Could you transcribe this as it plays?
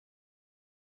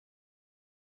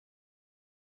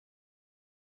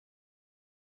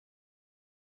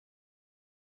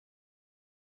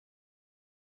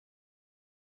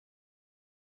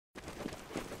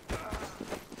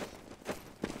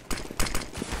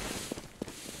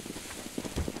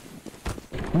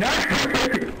No!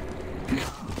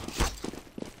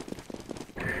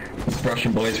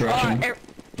 Russian boys rushing.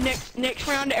 Next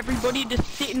round, everybody just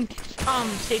sit in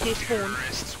CT spawn.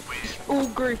 All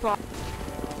group up.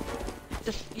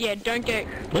 Just don't get.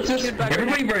 Let's just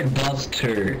everybody vote Dust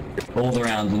 2 all the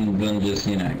rounds and then just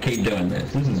keep doing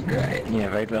this. This is great. Yeah,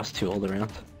 vote Dust 2 all the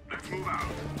rounds. Let's move out.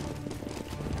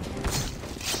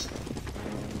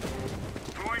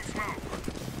 Throwing smoke.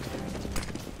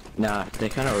 Nah, they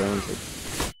kind of ruins it.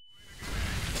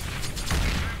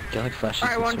 Get like flashes.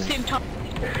 Alright, one same time.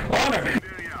 Oh no!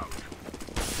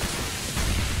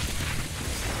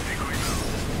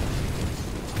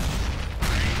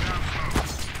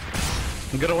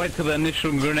 I'm gonna wait till the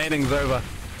initial grenading's over,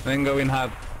 then go in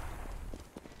hard.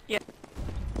 Yeah.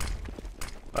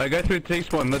 Alright, go through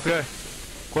T-spawn, let's go.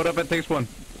 Caught up at T-spawn.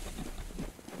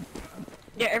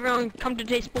 Yeah, everyone come to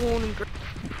T-spawn and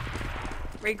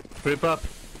Group up.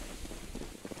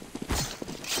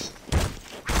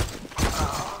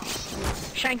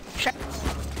 Shank.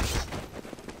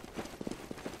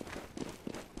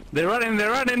 They're running!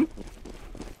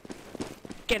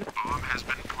 Get him. Bomb has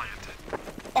been planted.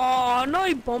 Oh,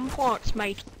 no bomb plants,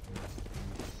 mate.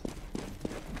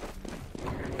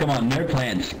 Come on, no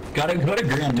plants. Gotta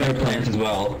agree on no plants as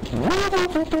well.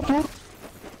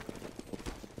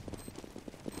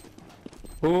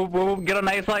 Ooh, get on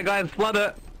A site, guys, flood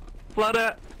it! I'm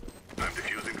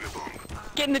defusing the bomb.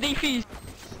 Get in the defuse.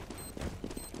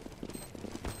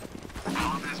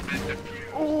 Bomb has been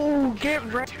defused. Ooh, get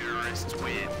ready. Terrorists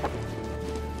win.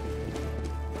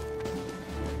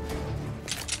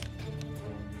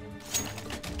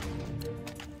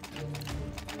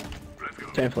 Let's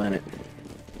go. Don't plan it.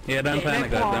 Yeah, don't plan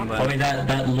it, guys, don't plan Probably it.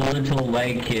 that little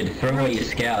leg kid. Throw away your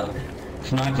scout.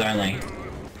 Snipes only.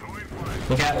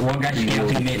 Look out, one guy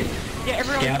scouting mid. Yeah,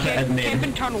 everyone Scout at mid. camp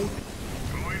and tunnel.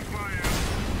 Throwing fire.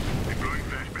 Deploying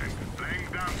flashbang.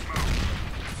 Laying down smoke.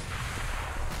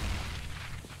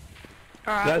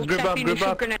 Alright, Guys, we'll group tap up, the group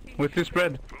initial up. grenade. With this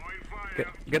spread. Throwing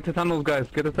fire. Get to tunnels, guys,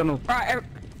 get to tunnels. Alright,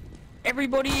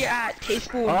 everybody at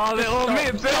T-spawn. Oh, they're all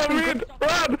mid,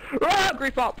 Run!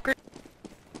 Group up, group.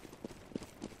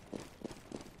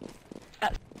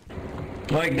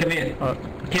 Wait, come here.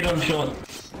 Kid on short.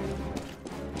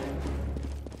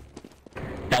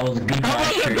 That was good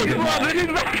night, shoot. Good night. He's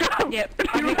back up! Yep.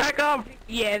 He's back up!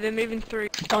 Yeah, they're moving through.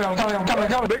 Come on.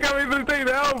 They're coming to the team,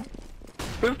 help!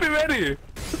 There's too many!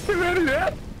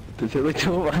 Yeah? There's only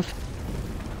 2 of us.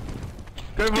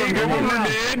 Go for it,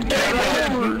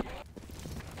 man!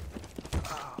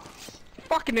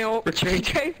 Fucking hell.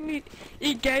 Retreat.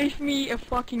 He gave me a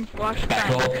fucking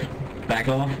flashback. Back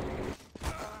off.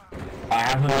 I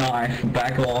have a knife.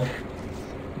 Back off.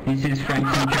 This is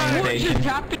Franklin train What just station.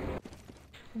 happened?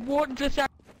 What just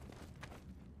happened?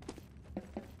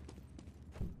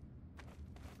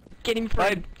 Get him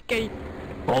free. Get him.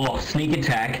 Oh, sneak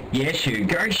attack. Yeah, shoot.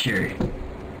 Go shoot.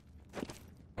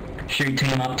 Shoot,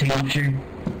 team up, shoot.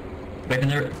 Weapon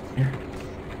there.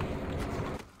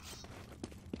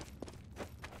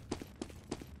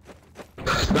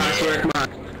 Nice work, Mark.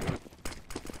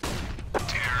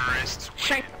 Terrorists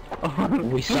Shank.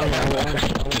 We saw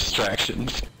that.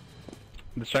 Distractions.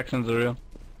 Distractions are real.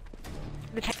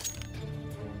 The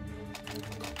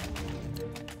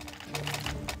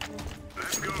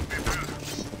Let's go, people.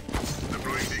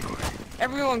 Deploying decoy.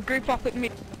 Everyone group up at me.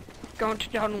 Going to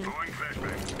tunnel. Throwing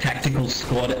flashbang. Tactical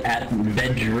squad at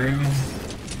bedroom.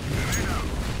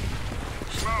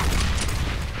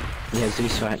 Yeah,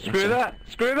 Zeus fight. Screw that!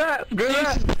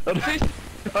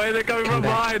 Oh, they're coming from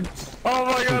behind! Oh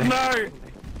my god, no!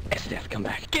 SDF, come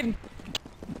back. Get him.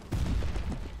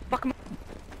 Fuck him.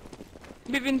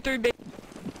 Moving through bed.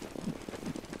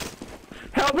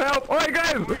 Help! Alright,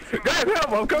 guys,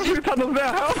 help! I'm coming through tunnels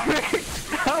now. Help me!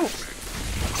 Help!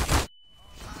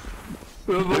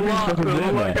 There's a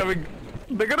lot coming.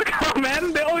 They're gonna come,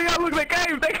 man. Oh yeah, look, they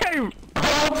came.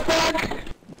 Oh fuck!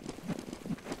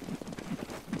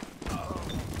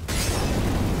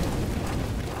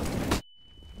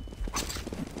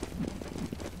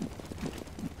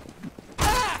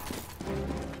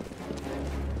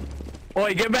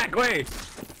 Oi, get back, wait!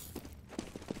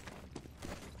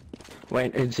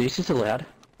 Wait, is Zeus allowed?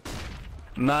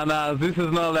 Nah, this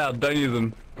is not allowed, don't use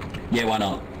them. Yeah, why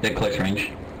not? They're close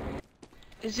range.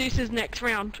 Zeus's next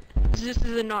round. Zeus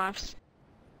is the knives.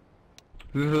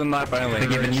 This is a knife only.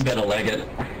 Forgiven, you better leg it.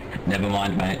 Never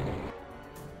mind, mate.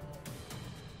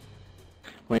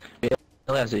 Wait,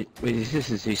 allow Zeus. Wait, is this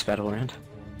a Zeus battle round?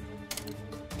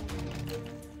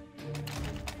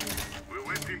 We're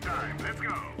wasting time. Let's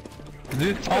go.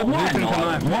 This Oh, why this is a not?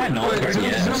 knife. Why not? Wait, Yeah.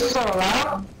 this is not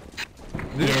allowed?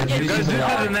 This Yeah, is this is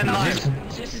and then knife.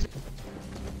 Zeus is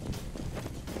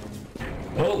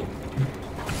Oh!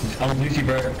 I'll lose you,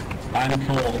 bro. I'm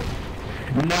full.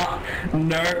 No!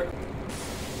 No!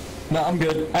 No, I'm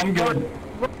good. I'm good.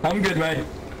 I'm good, mate.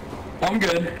 I'm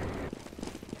good.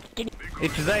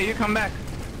 It's there, you come back.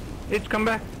 It's come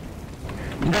back.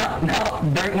 No,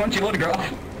 no, don't want your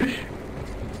autograph.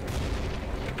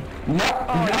 No,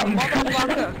 Oh, no, you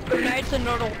motherfucker. Grenades are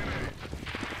not all.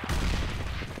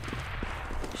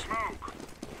 Smoke.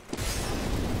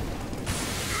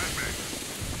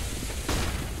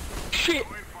 Shit.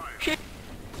 Throwing fire. Shit.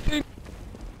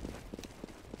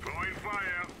 Throwing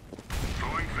fire.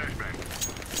 Throwing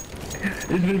flashbang.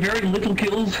 There's been very little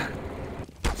kills.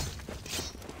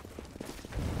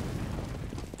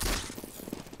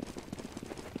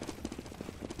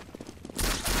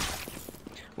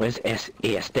 Where's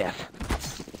S.E.S. Death?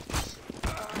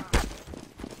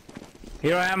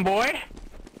 Here I am, boy.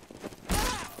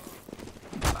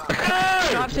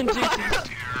 Knives and Zeus's.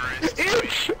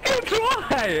 It's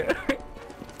why.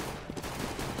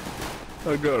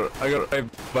 I got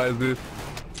raped by Zeus.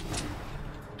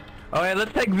 Oh yeah,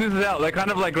 let's take Zeus out. They're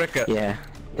kind of like Ricket. Yeah,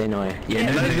 they know you.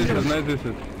 Yeah, no, No no, Zeus, no. no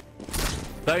Zeus.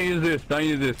 Don't use this, don't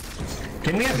use this.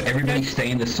 Can we have everybody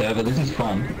stay in the server? This is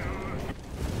fun.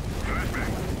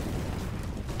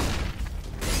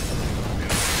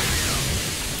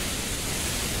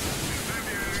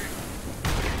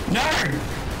 No!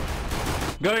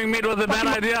 Going mid was a bad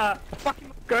idea.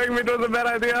 Going mid was a bad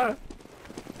idea.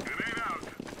 Grenade out.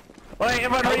 Wait,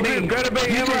 everyone Help me. regroup, go to B,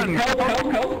 You two, everyone. help,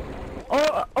 help, help!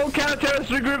 Oh,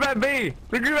 counter-terrorists, regroup at B.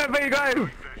 Regroup at B, guys. Flashbang.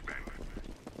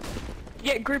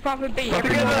 Yeah, group up and B.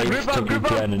 Together, group up,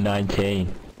 group up.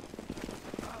 19.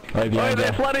 Oh,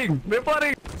 they're flooding, they're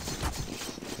flooding.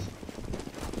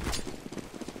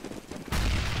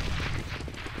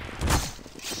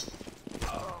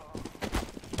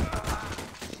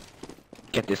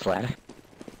 Get this ladder.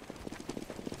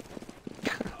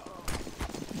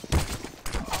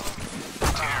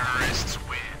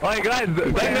 Alright guys,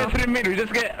 don't go through mid, we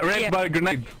just get wrecked Yeah. by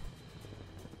grenades.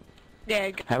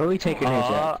 Yeah, How about we take grenades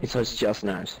out? So it's just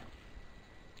knives.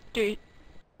 dude.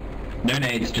 No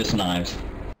nades, just knives.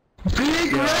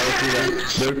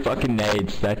 No fucking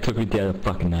nades. That took me down the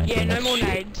fucking nades. Yeah, no That's more shit.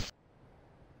 nades.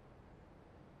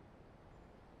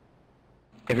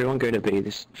 Everyone go to B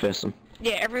this first one.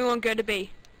 Yeah, everyone go to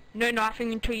B. No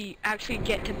knifing until you actually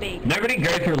get to B. Nobody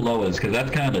go through lowers, because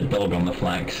that's kind of a dog on the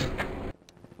flanks.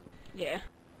 Yeah.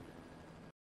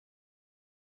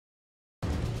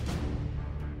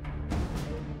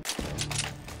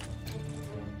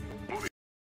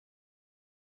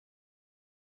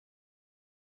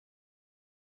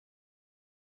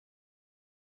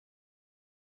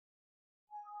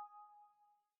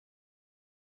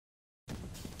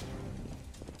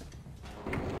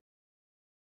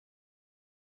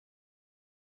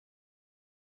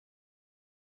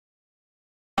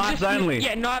 Knives only.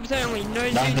 Yeah, knives only. No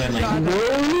Knives Zeus's only.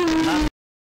 either.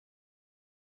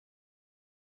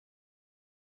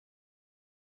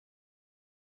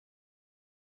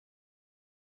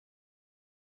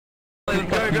 Go,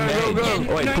 go, go, go.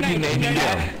 Yeah, Wait, no put your nades, name no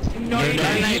down. nades. No No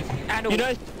nades nades. at all. You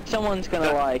know someone's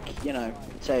gonna like, you know,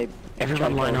 say...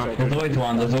 Everyone line up. There's always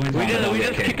one, there's always one. We that'll just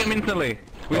get kick kicked. him instantly.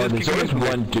 We Oh, just there's kick him always instantly.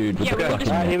 one dude with Yeah, the we'll fucking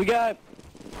just- Alright, here we go.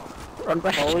 Run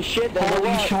back. Holy shit, there's a Holy,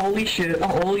 lot. holy shit,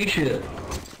 holy shit.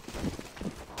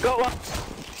 Got one.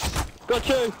 Got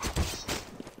two.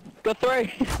 Got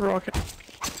three. Rocket.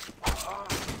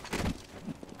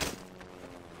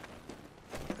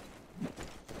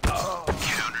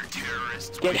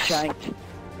 Get shanked.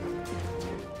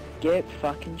 Get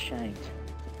fucking shanked.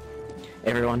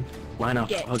 Everyone, line up.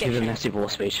 Yeah, I'll get give a shanked. massive war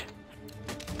speech.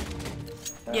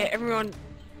 Yeah, everyone.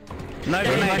 No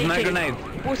grenades, no grenades.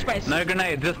 Full space. No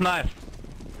grenades, just knife.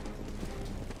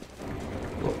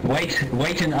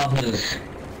 Wait in others.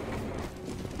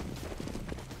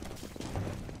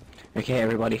 Okay,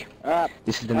 everybody. Alright.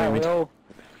 This is the Alright, moment. we all...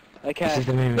 This Okay. is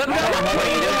the moment. Let's go!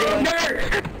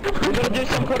 We gotta do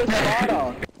some kind of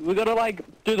Sparta. We gotta like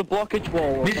do the blockage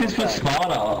wall. Or This is for something.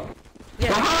 Sparta.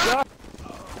 Yeah.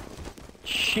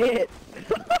 Shit.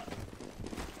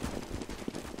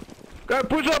 Go,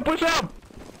 push up, push up!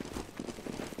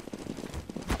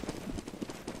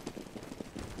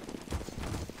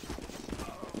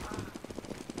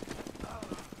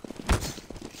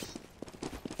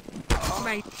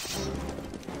 Mate.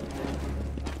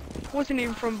 Wasn't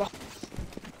even from behind.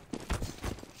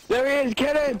 There he is.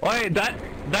 Get him. Wait, don't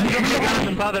drop your guns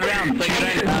and further around so you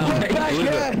Get don't back lose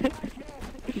here.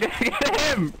 it. Get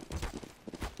him!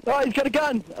 Oh, he's got a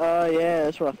gun. Oh yeah,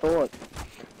 that's what I thought.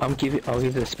 I'll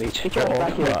give the speech. Get your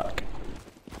ass back here.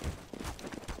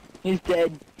 He's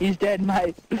dead. He's dead,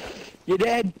 mate. You're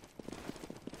dead.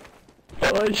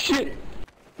 Oh shit!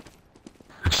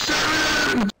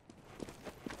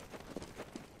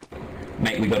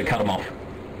 Mate, we gotta cut him off.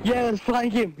 Yeah, let's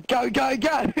flank him. Go, go,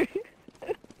 go.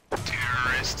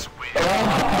 Terrorists win.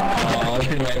 Oh,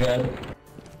 too late, man.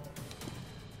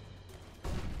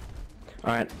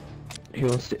 Alright. Who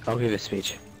wants to? I'll give a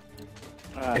speech.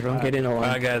 Everyone get in a line.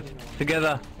 Alright guys,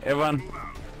 together, everyone.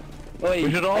 Oi,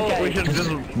 We should all, okay. we should just...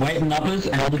 Wait in uppers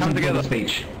and I'll listen to together. the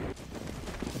speech.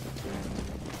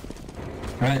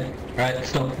 Right,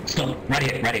 stop. Right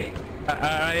here. yeah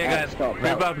guys, Stop.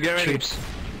 group up, get ready.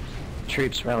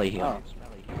 Troops, rally here. Oh.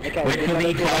 Okay, Wait for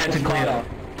the fire to clear.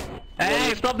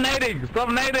 Hey, stop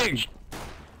nading!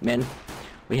 Men,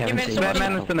 we haven't men, seen Bad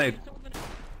someone- manners to nade.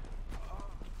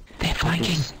 They're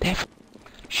flanking. They're.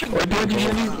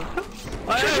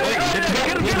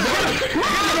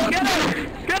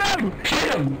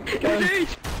 Hey,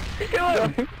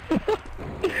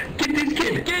 get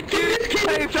him! Get this kid!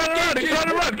 Hey, he's trying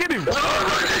to run, get him!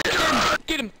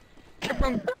 Get him!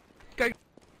 Everyone, go.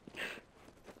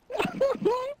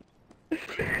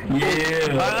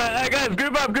 Yeah! Guys,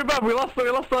 group up, we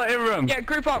lost everyone. Yeah,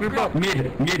 group up.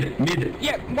 Mid!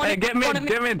 Yeah, one. Hey, get one in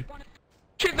mid, there. get mid.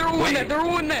 Shit, they're all in there. They're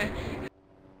all in there.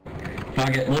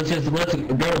 Fuck it, let's go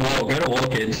to war,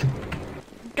 kids.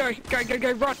 Go,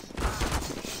 run.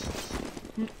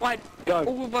 Like, Go.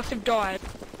 all of us have died.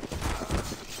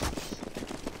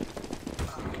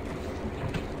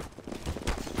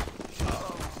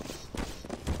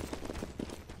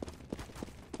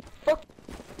 Fuck.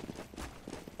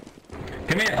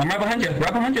 Come here, I'm right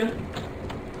behind you.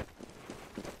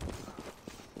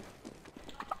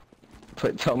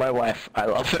 Tell my wife I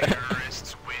love her.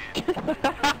 Terrorists win.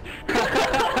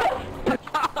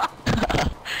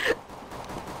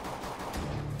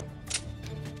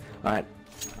 Alright.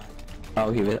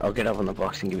 I'll get up on the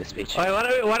box and give a speech.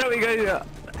 Alright, why don't we go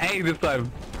A this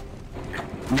time?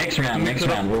 Next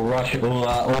round, we'll rush, we'll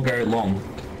all go long.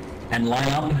 And line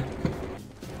up.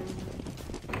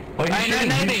 Oh,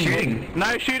 he's shooting.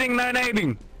 No shooting, no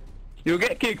nading. You'll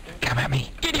get kicked. Come at me.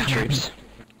 Get him. Troops.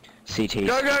 CTs.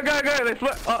 Go, let's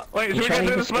oh, wait, should we go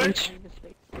through the smoke?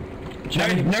 No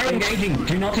engaging,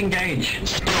 do not engage.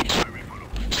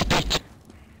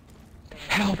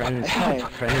 Help!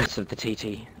 Friends of the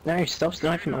TT. No, stop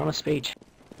sniping on a speech.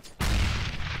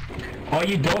 Oh,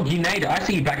 you dog, you nade. I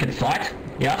see you back at sight.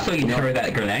 Yeah, I saw you throw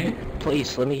that grenade.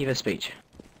 Please, let me give a speech.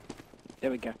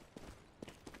 There we go.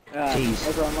 Jeez.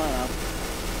 Everyone line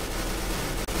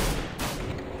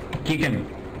up. Kick him.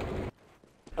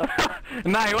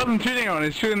 No, he wasn't shooting on,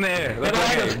 he's shooting the air. That's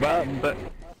okay, but...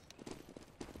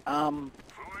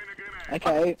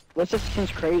 Okay, let's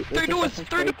Assassin's Creed. Through doors,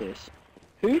 through this.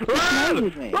 Who played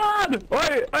with me? Run!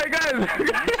 Wait, guys!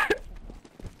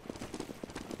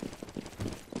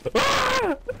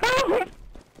 Ah! Help!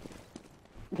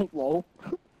 Lol.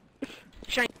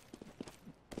 Shane.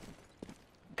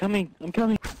 I'm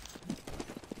coming.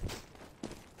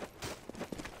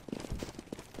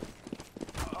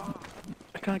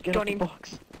 I can't get Got off the him.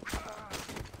 box.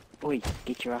 Oi,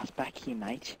 get your ass back here,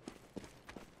 mate.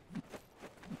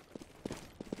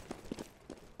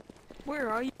 Where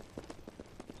are you?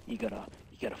 You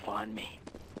gotta find me.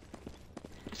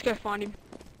 Let's go find him.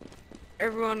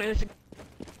 Everyone is.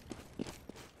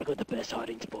 I got the best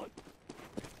hiding spot.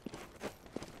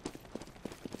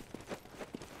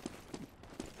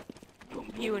 Boom,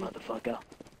 boom, You and- motherfucker.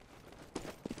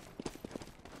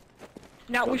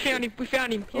 No, Oh, we shit. found him. We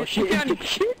found him. Oh We shit! found him.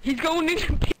 Shit! He's going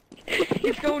in.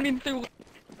 He's going in through.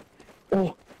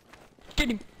 Oh,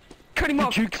 Get him. Cut him the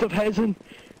off. Dukes of Heaven!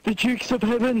 The Dukes of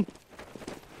Heaven!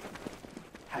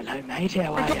 Hello, mate.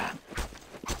 How are ya?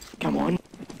 Come on.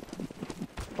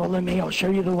 Follow me. I'll show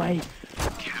you the way.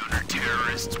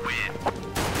 Counter-terrorists win.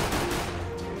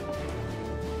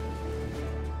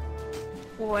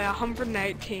 Boy,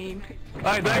 118.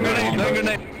 Alright, don't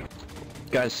grenade.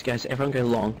 Guys, everyone go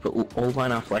long, but we'll all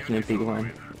line up like in a big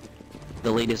line.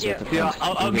 The leaders Yeah. with the Yeah,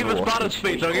 front. I'll give a war Sparta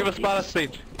speech, I'll give a Sparta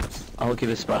speech. I'll give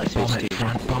a Sparta speech to you.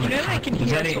 You know they can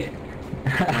Is hear that us. it?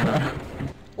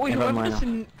 Oi, Everyone whoever line up.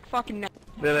 doesn't fucking know.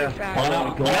 There. Line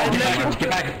up, get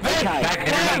back,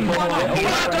 everybody follow me.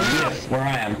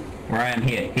 Where I am,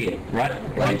 here,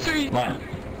 right, two. line.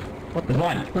 What the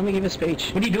line? Let me give a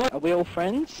speech. What are you doing? Are we all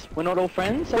friends? We're not all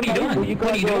friends? What are you Okay, doing? well, you What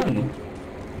are guys you all doing?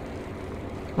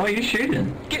 Why are you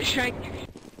shooting? Get shanked.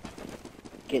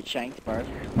 Get shanked, bro.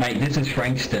 Mate, this is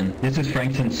Frankston. This is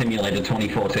Frankston Simulator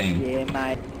 2014. Yeah,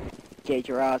 mate. Get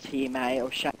your ass here, mate. I'll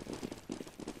shank.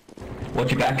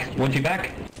 Watch your back, watch your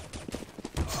back.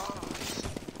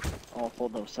 Oh, I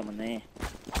thought there was someone there.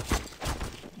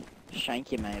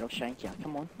 Shank you, mate. I'll shank you.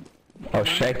 Come on. I'll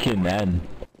shake you, man.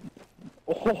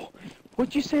 Oh,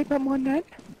 What'd you say about my net?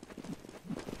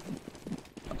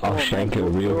 I'll shank her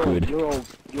real good. Your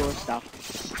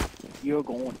stuff. You're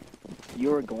gone.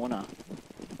 You're a goner.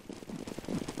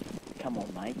 Come on,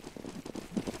 mate.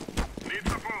 Need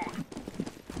support.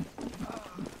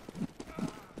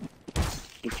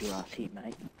 Get your ass here,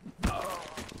 mate.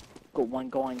 Got one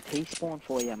guy in T-spawn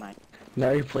for you, mate.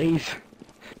 No, please.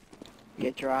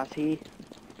 Get your ass here.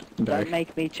 No. Don't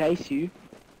make me chase you.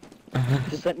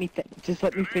 Just let me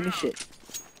finish it.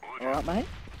 Alright, mate?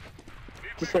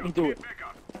 Just let me do it.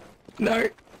 No.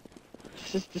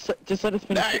 Just let us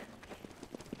finish it.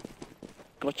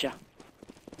 Gotcha.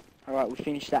 Alright, we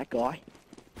finished that guy.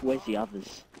 Where's the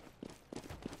others?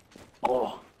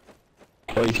 Oh.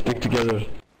 Oh, you stick together.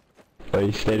 Oh,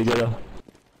 you stay together.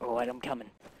 Alright, I'm coming.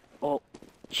 Oh,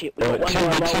 shit, we Oh, got one chill,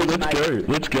 guy chill, low, let's mate.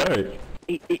 go, let's go.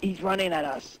 He's running at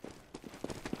us.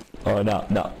 Oh, no,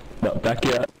 back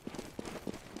out.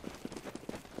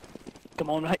 Come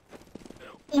on, mate.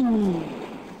 Ooh.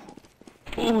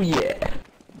 Oh, yeah.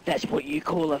 That's what you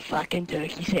call a fucking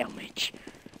turkey sandwich.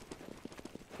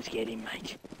 Let's get him,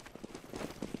 mate.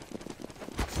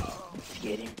 Let's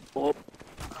get him. Oh.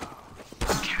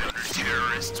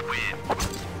 Counter-terrorists win.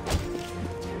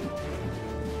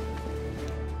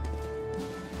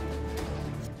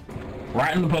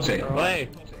 Right in the pussy. Hey,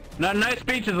 no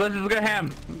speeches. Let's just go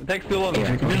ham. It takes too long. Just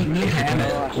ham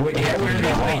it. Yeah, we're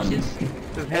gonna go Just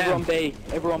Everyone ham. B.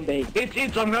 Everyone B. Itch.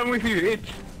 I'm coming with you. Itch.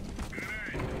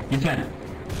 You can.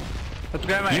 Let's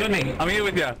go, mate. You and me. I'm here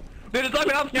with you. Dude, it's like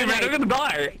an upstream, man. We're gonna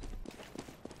die.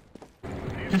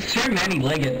 Just so many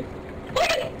legged.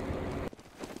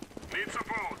 Need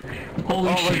support. Holy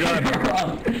Oh my shit. God.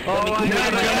 Run. Oh my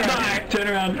God, we're gonna die. Turn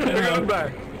around, turn We're gonna around.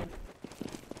 die.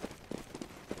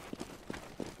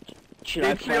 Should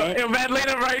I play it? You're bad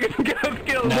leader, bro. You're gonna get us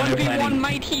killed. No. 1v1,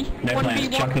 matey. No plans,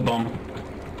 chuck the 1v1. bomb.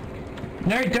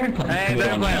 No, don't play. Hey, Good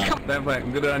don't on play. you. Don't play.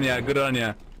 Good on ya. Good on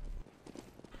ya.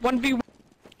 1v1.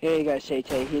 Here you go, CT.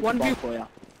 Here's the 1v1. bomb for you.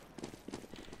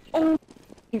 Oh.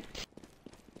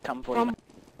 Come for you. mate.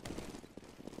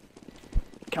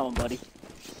 Come on, buddy.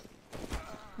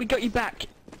 We got you back.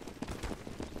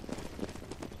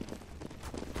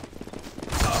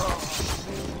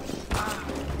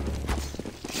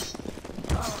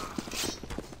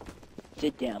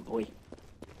 Sit down, boy.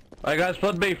 Alright, guys.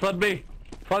 Flood B. Flood B.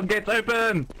 Floodgates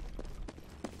open.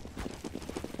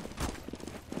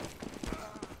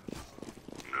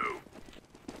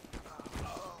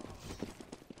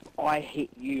 I hit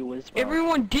you as well.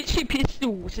 Everyone ditch your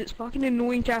pistols. It's fucking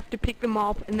annoying to have to pick them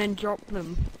up and then drop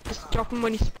them. Just drop them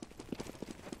when you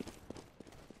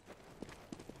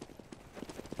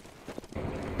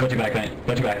Got you back, mate.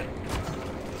 Got you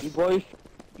back.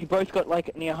 You both got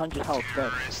like near 100 health. Go.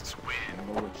 Terrorists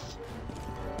win. Nice.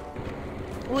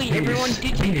 Oi, everyone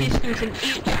ditch your pistols and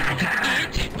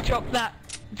itch.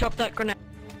 Drop that grenade.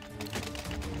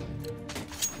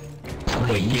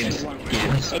 Wait, Gibbs.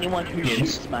 Anyone who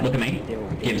Gibbs, shoots, mate. look at me. they're all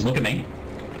dead. Gibbs, look at me.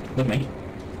 Look at me.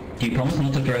 Do you promise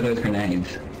not to throw those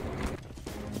grenades?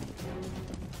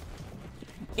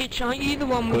 Itch, aren't you the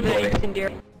one with Good the boy.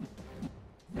 incendiary?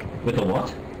 With the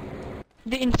what?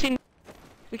 The incend.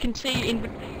 We can see in.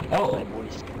 Oh, Hey,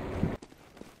 boys.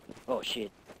 Oh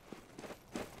shit.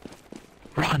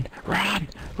 Run!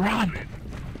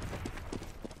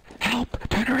 Help!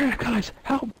 Turn around, guys!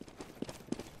 Help!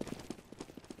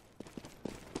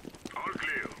 All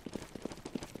clear.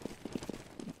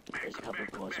 There's a couple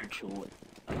of guys I'm sure.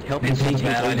 Help this is a CT,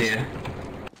 bad please. idea.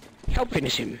 Help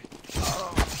finish him.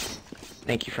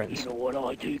 Thank you, friends. You know what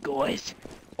I do, guys?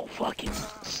 I'll fucking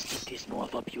stick this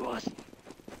knife up your ass.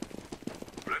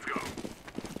 Let's go.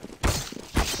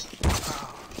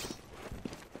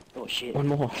 Oh shit. One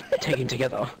more. Take him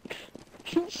together.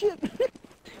 Shit.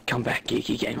 Come back,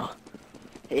 geeky gamer.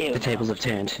 Hell The tables have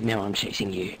turned. Now I'm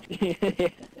chasing you.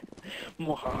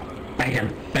 no. Bait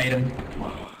him.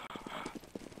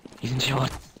 He's in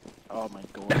shot. Oh my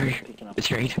god. No, I'm picking up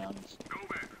it's right. sounds. Go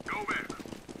back.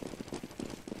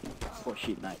 Oh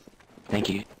shit, mate. Thank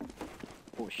you.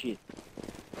 Oh shit.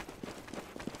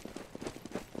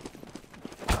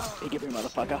 Pick every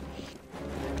motherfucker.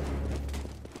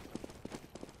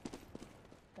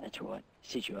 That's right.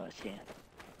 Sit your ass down.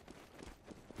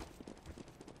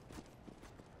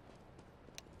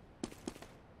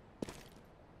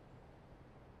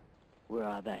 Where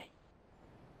are they?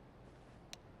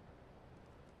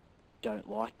 Don't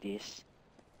like this.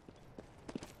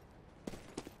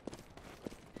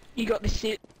 You got the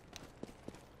sit.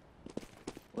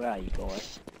 Where are you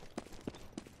guys?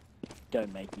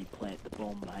 Don't make me plant the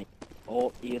bomb, mate.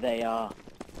 Oh, here they are.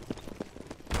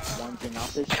 One's in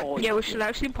others. Oh, Yeah, we should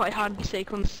actually play hard and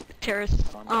seek on terrace.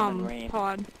 I'm coming, Ram.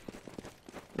 Hard.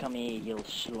 come here, you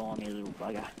little slimy little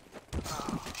bugger.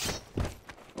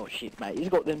 Oh shit, mate, he's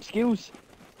got them skills.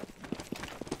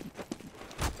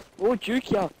 Oh,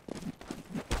 juke ya.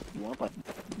 You want it?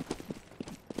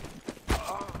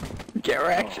 Get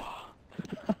wrecked.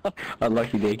 Oh.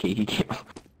 Unlucky there, Kiki.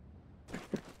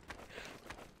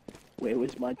 Where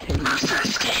was my team?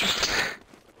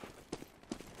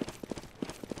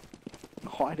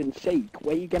 Hide and seek.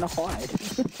 Where you gonna hide?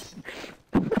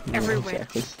 Everywhere.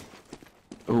 Exactly.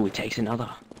 Oh, it takes another.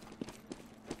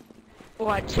 Oh,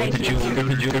 I Go chased to you. Julie, go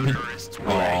to Julie.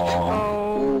 Aww.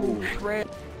 Oh, red.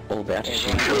 All about to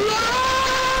shoot.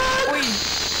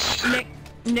 Oi,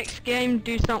 next game,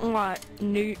 do something like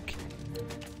nuke.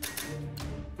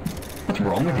 What's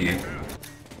wrong with you?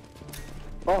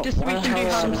 Oh, Just so we can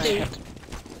do some shit. shit.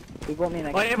 We got me in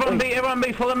a Wait, everyone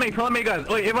be, follow me guys.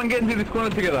 Wait, everyone get into this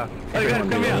corner together. Hey guys,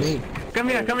 come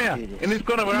here. Come here. In this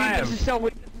corner where I am. This is so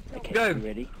weird. Okay, Guys. you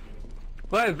ready?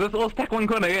 Guys, let's all stack one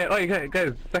corner, yeah. Wait,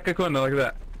 guys, stack a corner like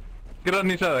that. Get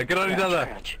on each other,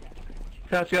 Crouch.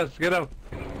 Crouch, guys, get up.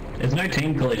 There's no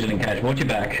team collision in catch. Watch your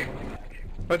back.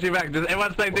 Watch your back, does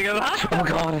everyone stay together?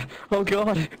 Oh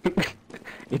god.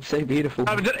 It's so beautiful.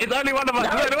 It's only one of us,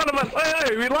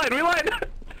 Hey, we lied.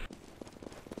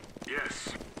 Yes.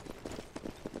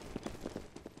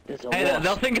 There's a Hey, wasp.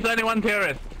 they'll think it's only one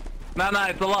terrorist. No,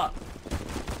 it's a lot.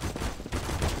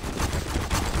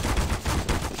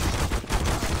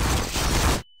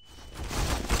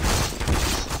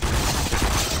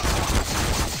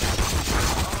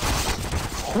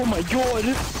 Oh my god!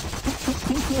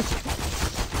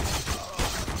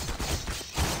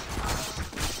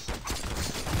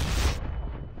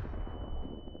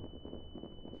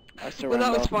 I surrender.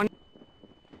 Well, that was fun.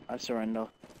 I surrender.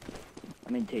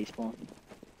 I'm in T-spawn.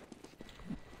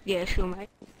 Yeah, sure, mate.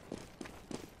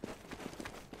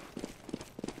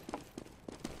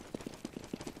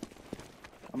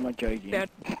 I'm not joking. Bad.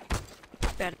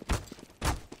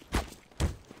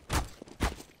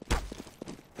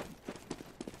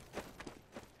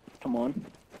 Come on.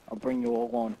 I'll bring you all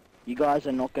on. You guys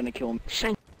are not gonna kill me.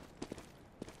 Shame.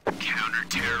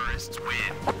 Counter-terrorists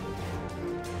win.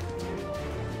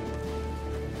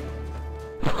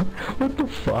 What the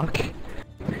fuck?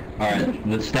 Alright,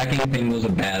 the stacking thing was a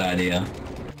bad idea.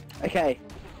 Okay.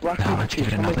 Rock Now let's give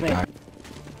it come with another me.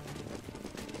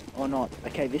 go. Or not.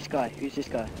 Okay, this guy. Who's this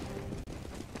guy?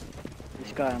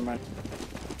 This guy I'm running.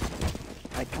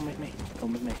 Hey, come with me.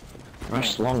 Come with me.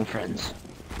 Rush long, friends.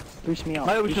 Boost me up.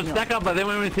 Maybe we boost should me stack up, but then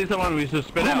when we see someone, we should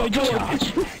spread Oh out. my god!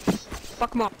 Charge.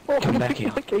 Fuck him up. Come back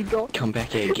here. Okay, God. Come back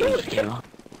here, Gage Gamer.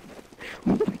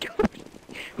 Oh my god.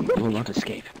 You will not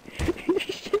escape.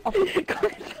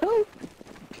 Guys, help!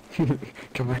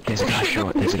 Come back, there's a guy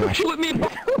short, there's a guy short. Let me.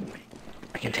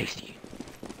 I can taste you.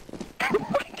 Oh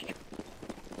my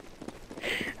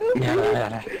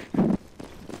god.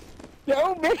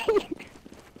 No. No, me!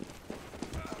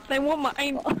 They want my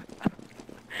aim.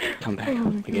 Come back,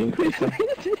 we're getting closer.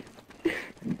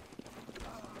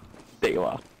 There you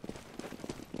are.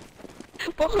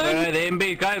 Behind. Alright, aim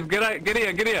B, guys, get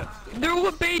here. They're all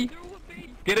a B.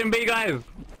 Get in B, guys.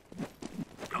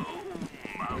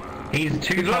 He's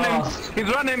too fast. He's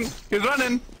running.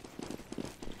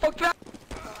 Fuck that.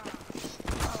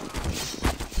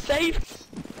 Save.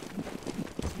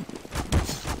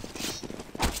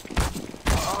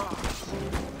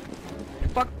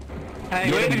 Fuck.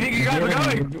 Hey, where do you think you guys are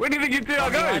going? Where do you think you two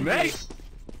are going, hey?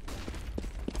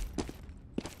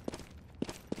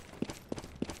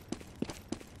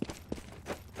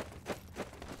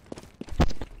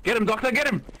 Get him, Doctor, get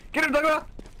him! Get him, Doctor!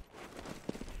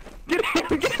 Get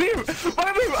him!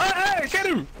 Find him! Hey, get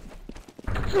him!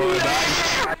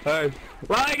 Hey,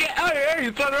 hey,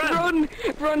 he's trying to run!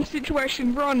 Run,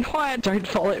 situation, run, hide. Don't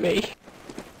follow me.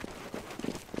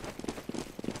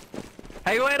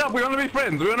 Hey, wait up, we want to be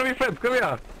friends, come here!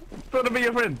 I want to be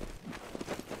your friend.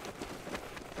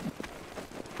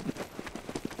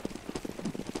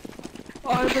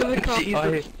 Over the car.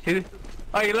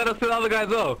 Oh, you let us to the other guys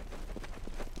though.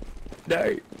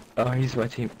 No. Oh, he's my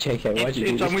team. JK, why'd you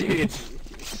do this I'm with to you.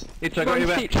 me? I got you Run,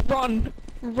 back. Stitch, run.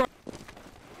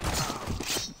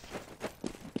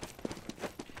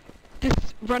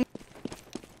 Just run.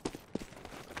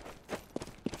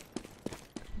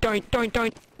 Don't.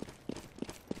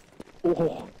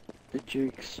 Oh, the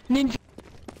jukes. Ninja.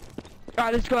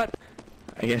 Alright, let's go.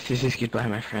 I guess this is goodbye,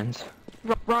 my friends.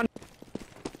 Run.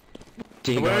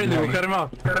 Do you Where guys is he? know? We'll cut him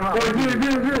off.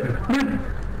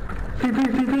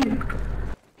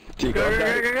 Do you guys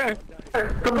know? Go.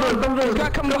 This guy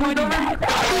come behind you.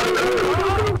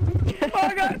 Oh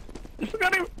my god!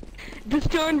 Got him! Just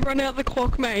don't run out the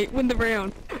clock, mate. Win the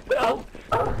round. Oh,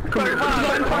 come here.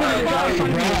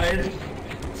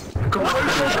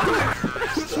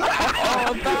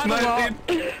 Oh, bad luck.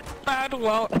 Bad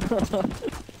luck.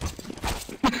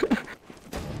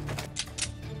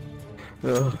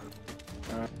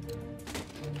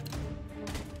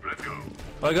 Let's go.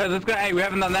 Oh guys, let's go. Hey, we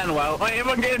haven't done that in a while. Hey,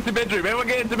 everyone get into bedroom. Everyone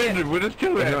get into bedroom. We'll just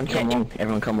chill there. Everyone come along.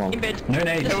 Everyone come along. In bed. No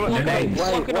nades. Just No lock it nades.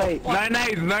 up, lock it up. Wait. No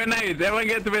nades, no nades. Everyone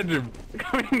get into bedroom.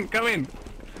 Come in, come in.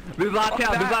 This is our Fuck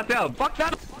town. This is that. our town. Fuck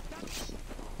that.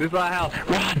 This is our house.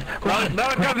 Run! No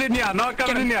one comes in here. No one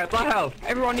comes in here. It's our house.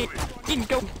 Everyone in.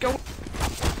 Go.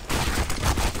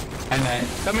 Hey mate.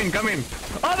 Come in, come in.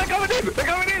 Oh, they're coming in. They're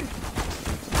coming in.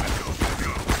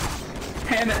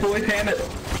 Ham it, boys. Ham it.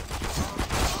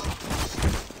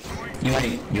 You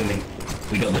and me.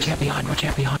 We got Watch this. out behind. Watch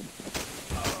out behind.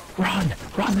 Run!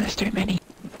 Run! There's too many.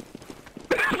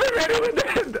 They're ready. We're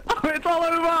dead. Oh, it's all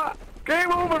over.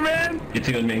 Game over, man. It's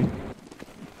you and me.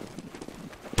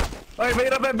 Alright,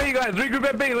 meet up at B, guys. Regroup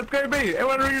at B. Let's go B.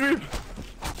 Everyone regroup.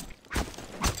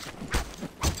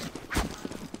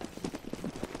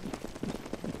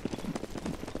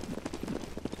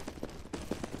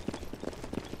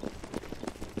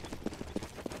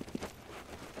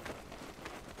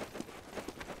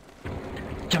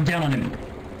 Jump down on him.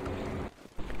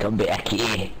 Come back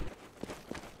here.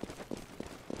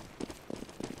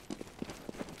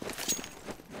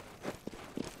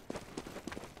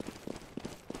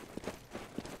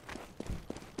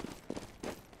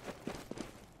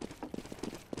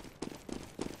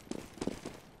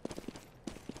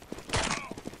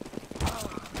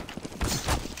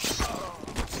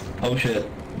 Oh shit.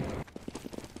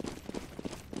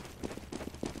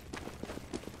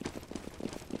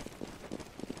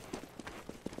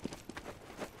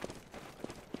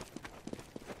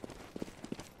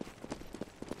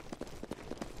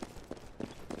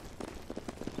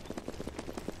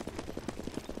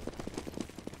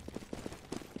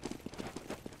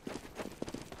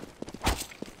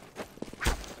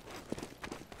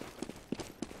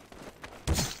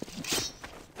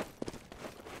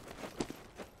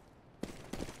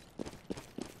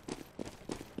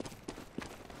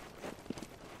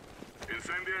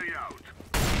 Incendiary out.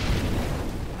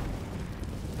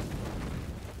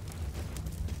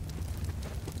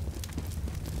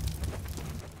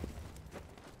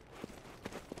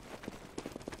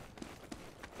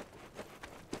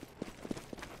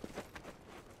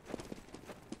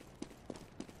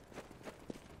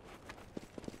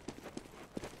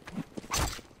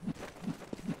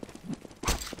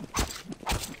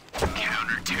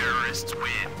 Counter-terrorists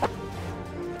win.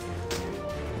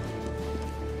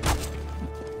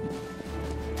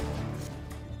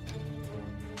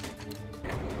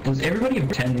 Does everybody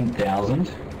have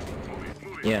 10,000?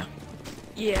 Yeah.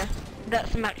 Yeah.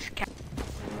 That's max cap.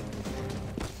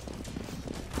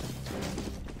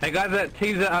 Hey guys, that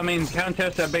teaser,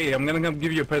 counter-terrorist at B. I'm gonna come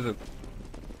give you a present.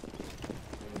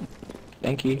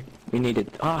 Thank you. We need it.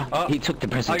 Ah, Oh. he took the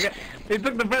presents. He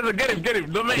took the present. Get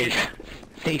him, not me. Thief.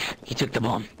 Thief. He took the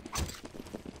bomb.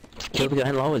 Kill the guy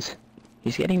in lowers.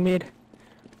 He's getting mid.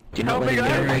 Do not Help let me, him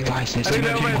guys. get away, guys. There's I too need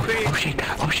many help, more. please. Oh shit.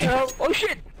 Oh shit. Oh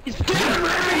shit! It's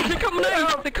they're coming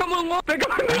out! They're coming along! They're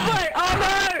going this way! Oh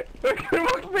no! They're gonna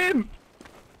walk in!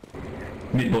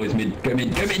 Mid boys, mid. Go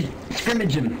mid. Go mid.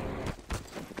 Scrimmage him.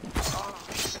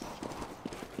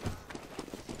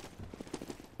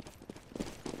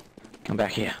 Come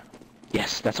back here.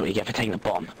 Yes, that's what you get for taking the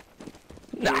bomb.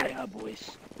 Yeah,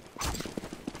 boys.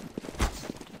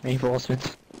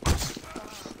 Reinforcements.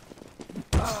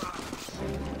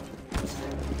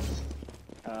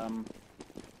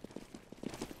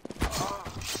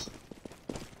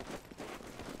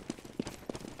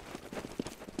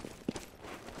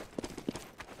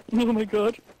 Oh my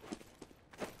god.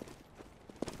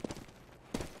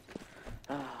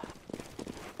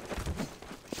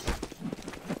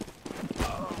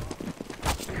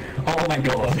 Oh my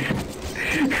god.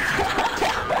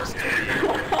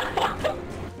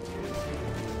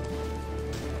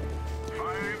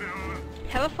 Fire in the hole.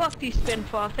 How the fuck do you spend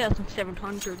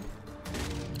 5,700?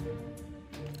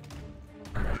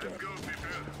 Let's go, people.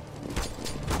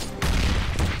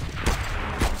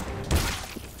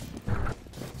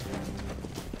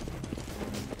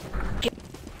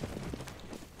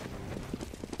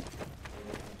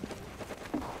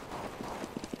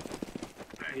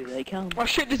 Here they come. Oh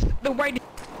shit, this the waiting.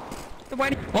 The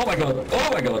waiting. Oh my god. Oh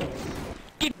my god.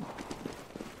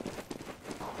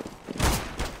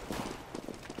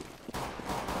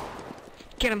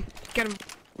 Get him. Get him.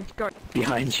 Let's go.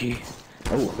 Behind you.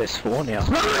 Oh, there's 4 now.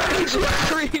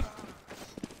 Creep.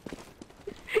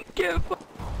 Get him.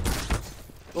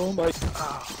 Oh my.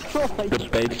 Oh my. The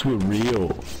fakes were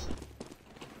real.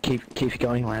 Keep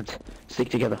going, lads. Stick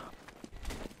together.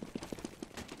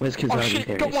 Where's Kazari? Oh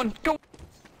shit, got one, go!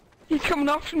 He's coming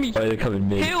after me! Why are they coming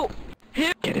mid? Help!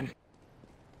 Help! Get him.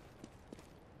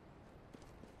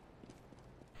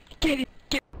 Get him!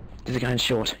 Get There's a guy in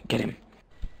short. Get him.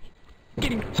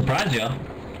 him! Surprise ya.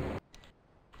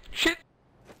 Shit!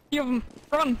 You have him!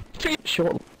 Run!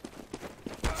 Short.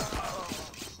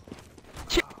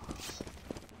 Shit!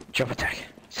 Drop attack.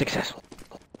 Successful.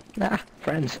 Nah,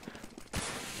 friends.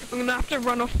 I'm gonna have to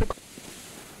run off the...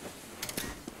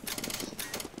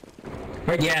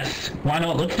 But yes, why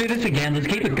not? Let's do this again. Let's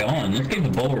keep it going. Let's keep the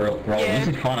ball rolling. Yeah.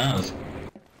 This is fun as.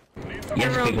 Yes,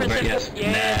 Everyone people, press right? it. Yes.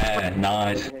 Yes. Nah,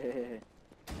 nice.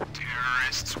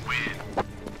 Terrorists win.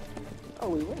 Oh,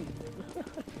 we win.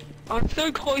 I'm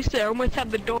so close there, I almost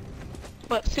had the dog.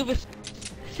 But Sylvester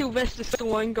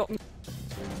Stallone got me.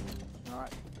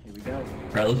 Alright, here we go.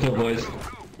 Right, let's do it, boys.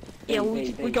 Yeah,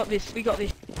 we got this, we got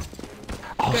this.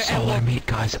 I'll Go solo outlaw. mid,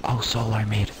 guys. I'll solo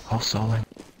mid. I'll solo.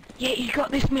 Yeah, you got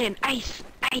this, man. Ace!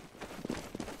 Ace!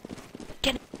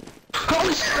 Get it!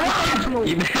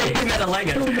 You better leg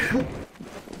it.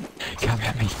 Come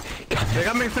at me. Come They at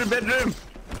got me through bedroom.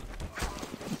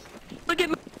 Look at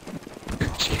me! me.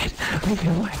 Shit. Leave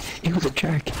me away. It was a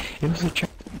joke. It was a joke.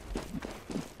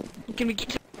 I'm gonna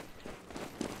get you.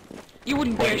 You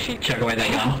wouldn't dare Wait, shoot. chuck away that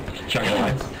gun. Chuck it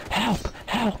away. Help.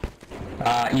 Help.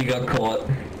 You got caught.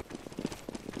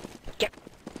 Get.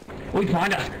 Wait,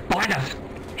 find us! Find us!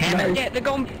 Hammer! Yeah, they're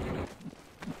going.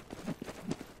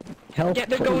 Help. Yeah,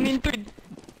 they're going in through.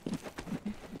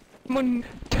 Someone.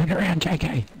 Turn around,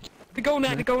 JK. They're going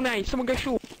out. They're going out. Someone go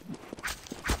short.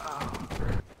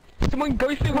 Someone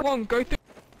go through the one. Go through.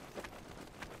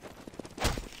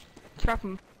 Trap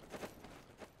them.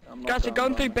 I'm not Guys, they're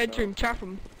done going through by myself. bedroom. Trap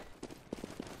them.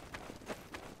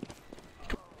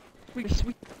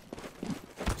 Sweet.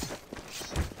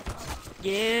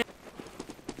 Yeah.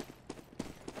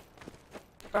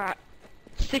 Alright.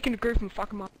 Stick in the group and fuck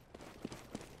them up.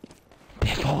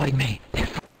 They're following me.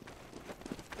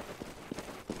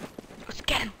 Let's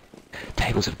get him.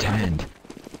 Tables have turned.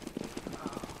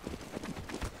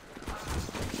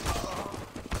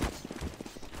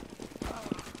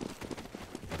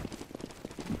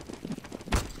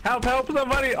 Help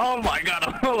somebody! Oh my god,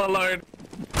 I'm all alone.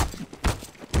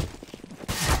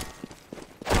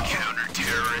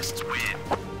 Counter-terrorists win.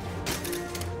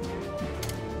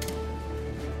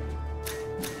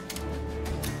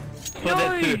 So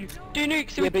that's No! it. Do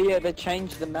nukes. Yeah, but yeah, they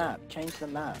changed the map. Change the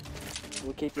map.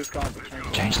 We'll keep this going, but change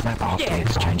the Change the map after. Yeah,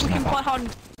 Let's change the we can map play after.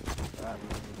 hard.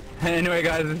 Anyway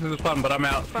guys, this is fun, but I'm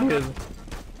out. Fun. Cheers.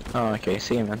 Oh, okay.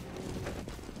 See you, man.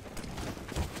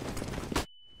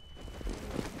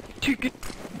 Too good.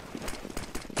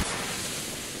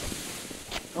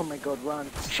 Oh my god, run.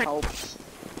 Shit. Help.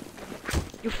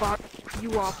 You fucked.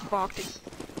 You are fucked.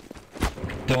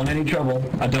 Don't want any trouble.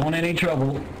 I don't want any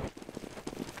trouble.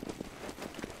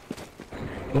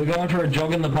 We're going for a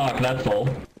jog in the park, that's all.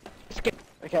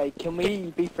 Okay, can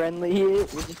we be friendly here?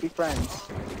 We'll just be friends.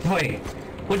 Wait,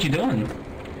 what you doing?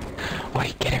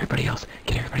 Wait, get everybody else.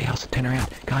 Get everybody else. Turn around.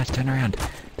 Guys, turn around.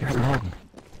 They're at long.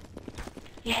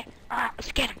 Yeah. Alright,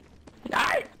 let's get him. No!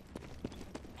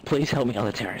 Please help me,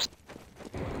 other terrorists.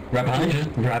 Right behind you.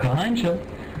 Right behind you.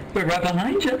 We're right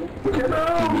behind you. Give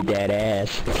me dead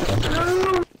ass.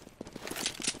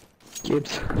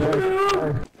 Gibbs.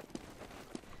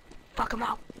 Fuck him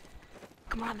up.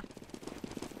 Come on.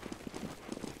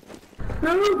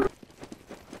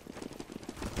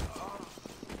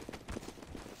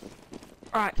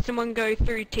 Alright, someone go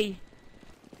through T.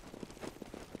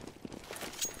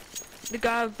 The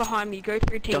guy behind me, go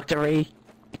through T. Dr. E,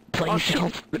 please Oh shit,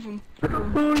 help. leave him.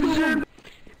 Leave him.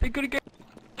 They gotta go.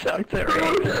 Dr.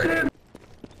 E.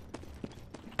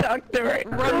 Dr. E.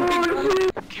 Run,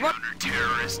 big boy.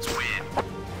 Counter-terrorists win.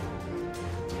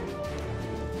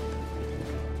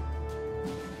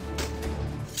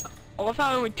 I love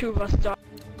how only two of us died.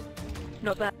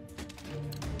 Not that.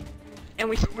 And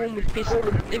we spawned with pistols,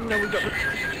 even though we got the...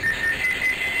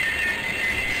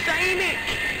 Sanic!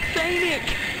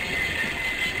 Sanic!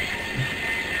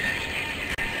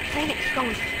 Sanic's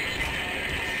going.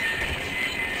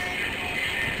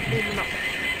 Leave him up.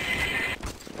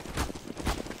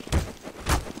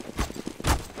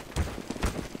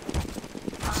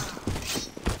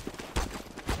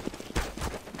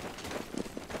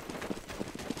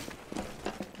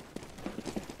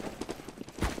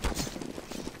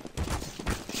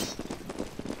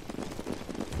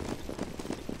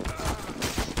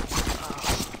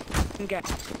 Okay.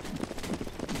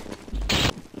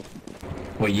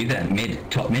 Where you there? Mid.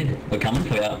 Top mid. We're coming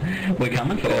for you. We're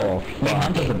coming for you. The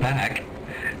hunters are back.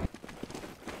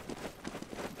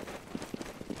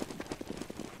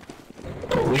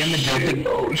 We are majestic.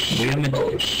 We are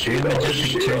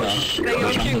majestic tuna. The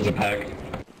hunters are back.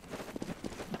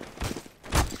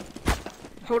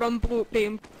 Hold on, blue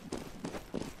beam.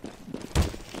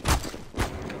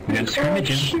 We're gonna scrimmage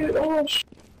him.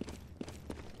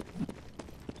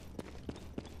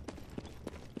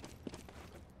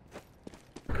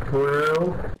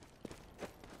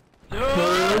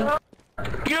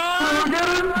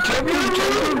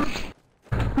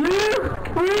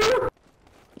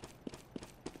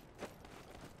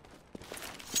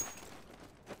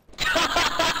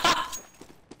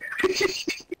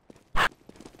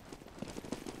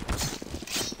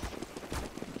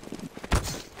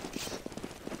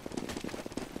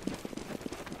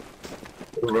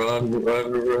 Run.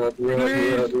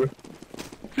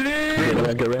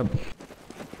 Get around.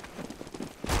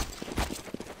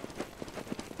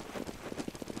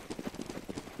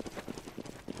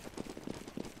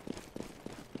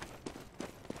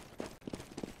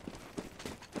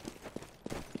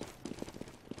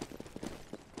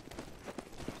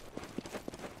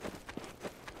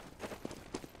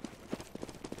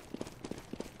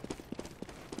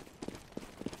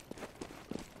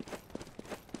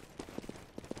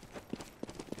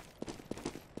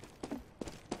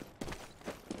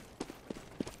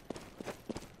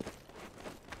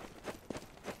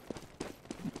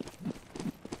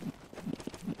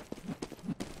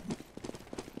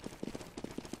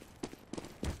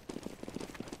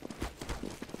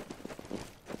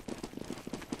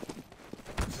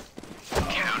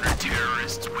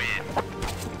 Counter-terrorists win.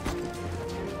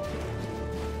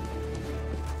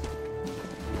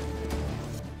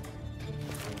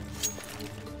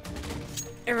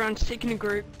 Everyone stick in a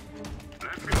group.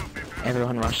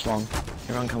 Everyone rush long.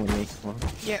 Everyone come with me. Come on.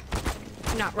 Yeah.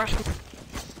 Not rush.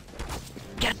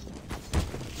 Get.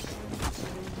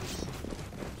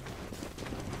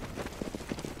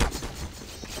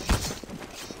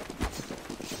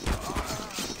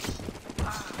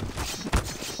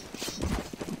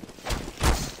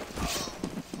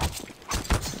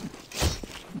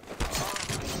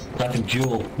 Like a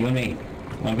jewel. You and me.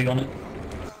 Wanna be on it?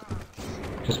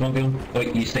 Just one be on.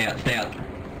 Wait, you stay out. Stay out.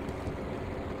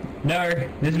 No,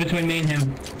 this is between me and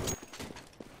him.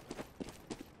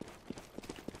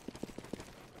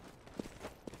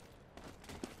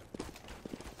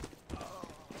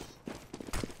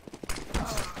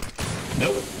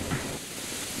 Nope.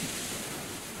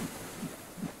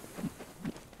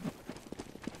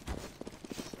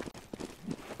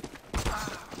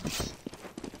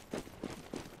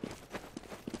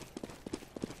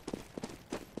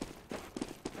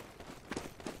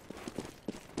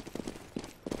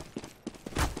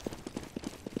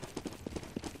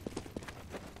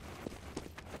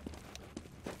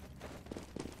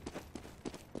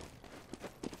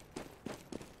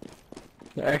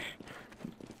 No.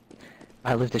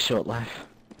 I lived a short life.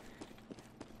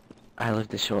 I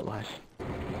lived a short life.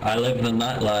 I live the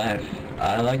nightlife.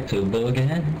 I like to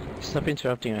boogie. Stop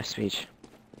interrupting my speech.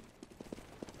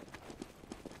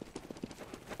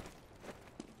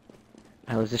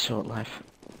 I lived a short life.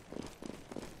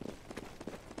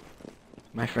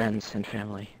 My friends and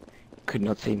family could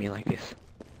not see me like this.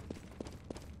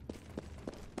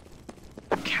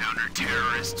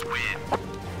 Counter-terrorists win.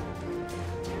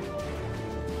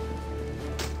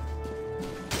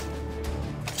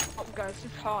 Oh, guys,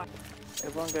 it's hot.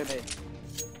 Everyone go B.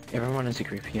 Everyone is a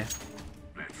group, yeah.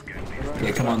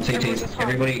 Yeah, come on, CTs.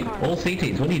 Everybody, all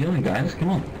CTs. What are you doing, guys? Come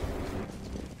on.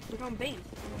 We're going B.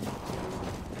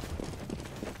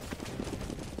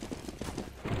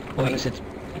 Wait,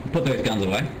 put those guns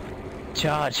away.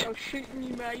 Charge! I'm shooting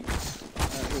you, mate.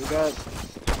 Here we go.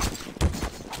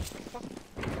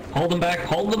 Hold them back.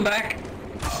 Hold them back.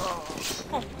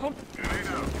 Oh, hold.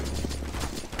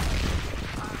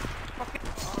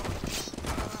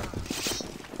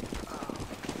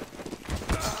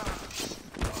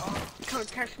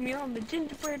 Can't catch me on the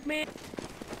gingerbread man.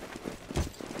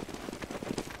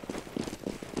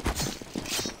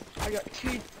 I got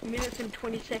 2 minutes and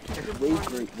 20 seconds If of we fun.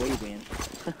 group, we win.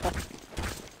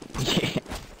 Yeah.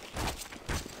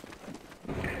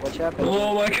 Watch out, Pedro.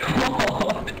 Oh my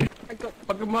god. I got.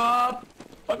 Fuck him up!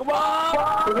 Fuck him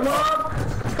up! Fuck him up!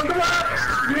 Fuck him up!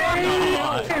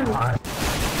 Yeah!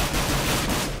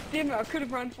 Damn it, I could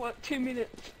have run for like 2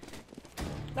 minutes.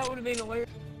 That would have been hilarious.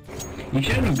 You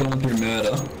shouldn't have gone through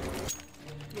murder.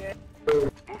 Yeah.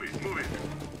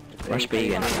 Rush B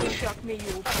again. If you shock me,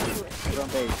 you'll do it. Get on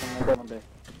B. Come on B.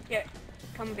 Yeah.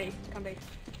 Come B. Come B.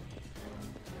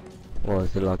 What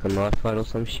is it, like a knife fight or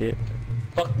some shit?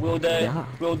 Fuck, will do. Yeah.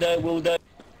 Will do, will do.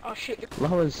 Oh shit,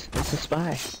 Lowers, it's a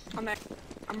spy. I'm out.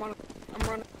 I'm on it. I'm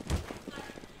running.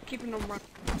 Keeping them running.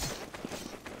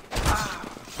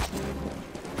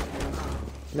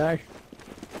 No.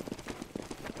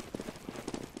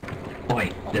 Oi,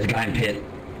 there's a guy in pit.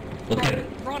 Look at it.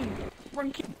 Run!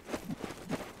 Run, keep.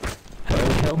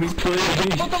 Help me,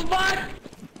 please. What the fuck?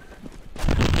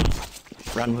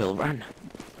 Run, Will, run.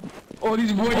 Oh,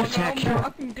 these boys Oh, attack. no, I'm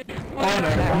fucking dead. Oh no.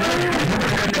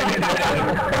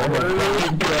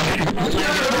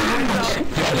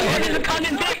 Why is the gun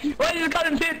in pit? Why is the gun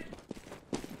in pit?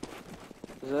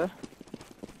 Is there?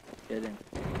 Get in.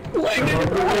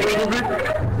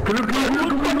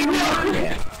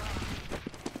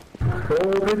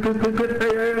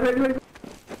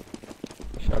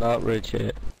 Shut up,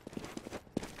 Richard.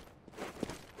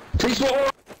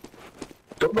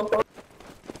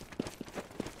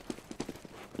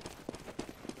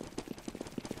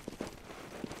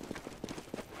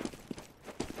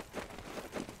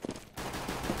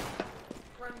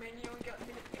 Run, man, you only got a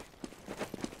minute.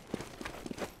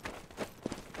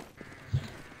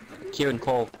 Q and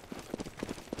Cole.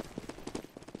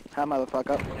 Hi,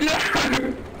 motherfucker.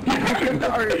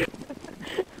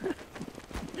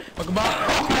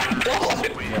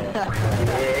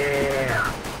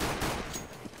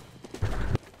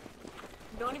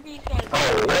 Don't be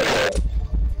sad.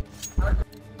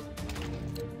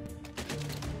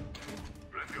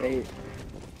 Hey,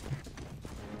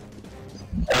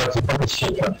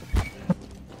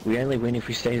 We only win if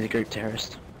we stay as a group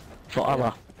terrorist. For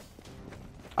Allah.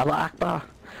 Allah Akbar.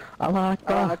 Allah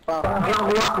Akbar. Akbar.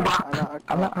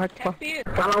 Allah Akbar. Fear.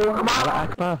 Allah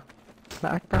Akbar.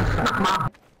 Allah Akbar.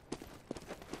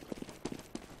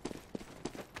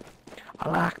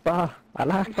 Allah Akbar.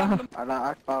 Allah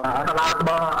Akbar. Allah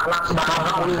Akbar.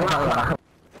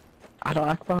 Allah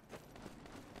Akbar.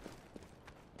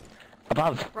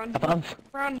 Above. Run. Above.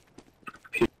 Run.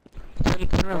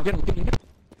 Turn around. Get him.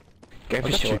 Go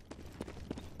for sure.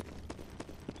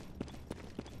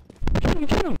 Get him.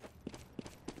 Get him.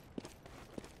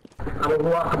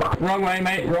 Wrong way,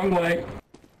 mate, wrong way.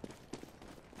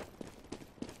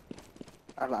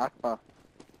 Allah Akbar.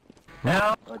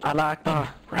 No. Allah Akbar.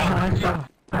 Allah Akbar.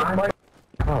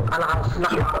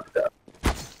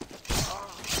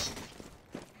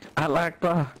 Allah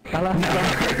Akbar. Allah Akbar.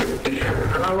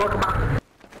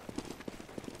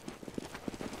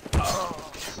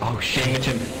 Oh shit.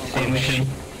 Sandwich him.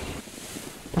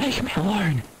 Leave me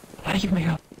alone. Leave me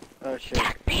alone. Oh shit.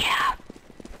 Tag me out.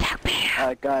 Tag me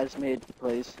out. Guys, mid,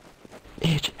 please.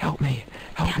 Itch, help me.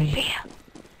 Help me.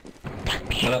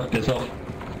 Shut up, piss off.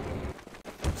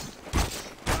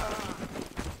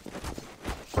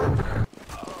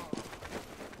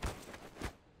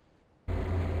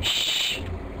 Shh.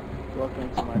 Welcome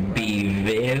to my Be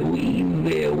very,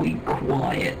 very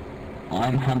quiet.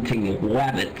 I'm hunting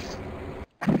rabbits.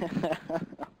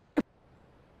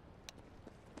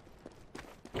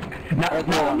 No,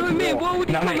 Oh no, man, why would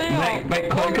he come out? mate, Why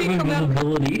cloak would of he come out?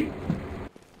 invisibility.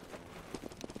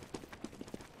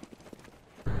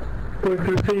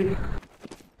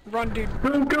 Run, dude.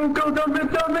 Go, dump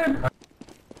it!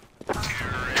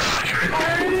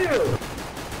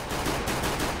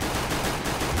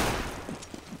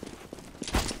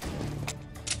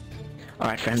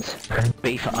 Alright friends,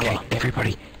 B for Allah.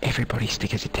 Okay, everybody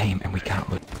stick as a team and we can't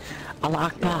look.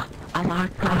 Allah Akbar! Allah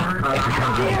Akbar!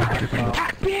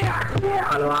 Everybody.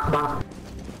 Allah Akbar.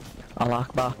 Allah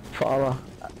Akbar for Allah.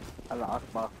 Allah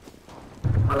Akbar.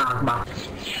 Allah Akbar.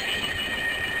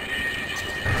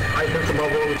 I think the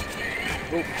bubble.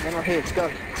 Oh, men right here, let's go.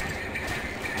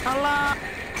 Allah.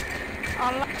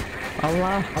 Allah.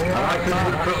 Allah. I think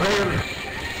the prevail.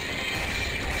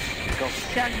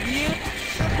 Takbir.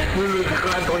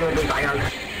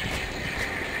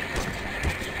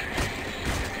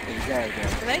 There we go.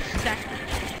 Are they stacking?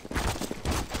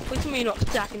 What do you mean not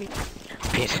stacking it?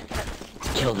 Pit.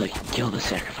 Kill the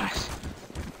sacrifice.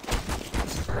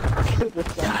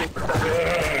 Die.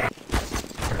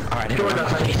 Alright, everyone.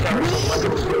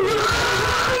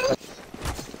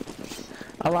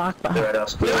 Allah Akbar. Allah Akbar.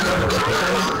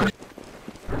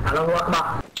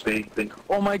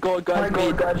 Oh my god, guys,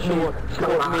 mid. Short,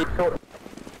 mid.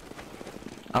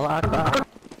 Allah Akbar.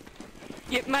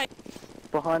 Yep, mate.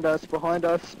 Behind us. Behind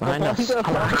us. Allah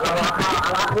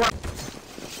Akbar.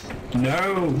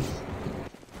 No.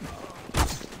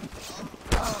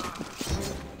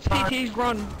 CT's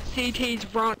run. CT's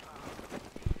run.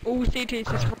 All CT's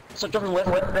just run. We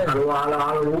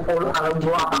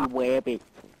web it.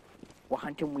 We're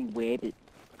hunting, we web it.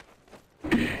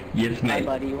 Yes, Hey mate.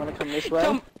 buddy, you wanna come this way?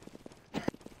 Come.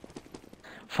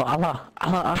 For Allah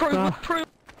Akbar. Prove.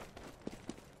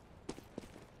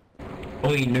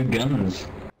 Oi, new guns.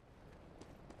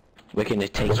 We're gonna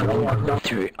take you on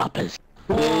through uppers.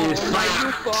 Oh, mate,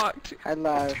 you're fucked.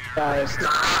 Hello, guys.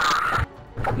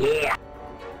 Yeah.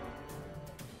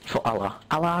 For Allah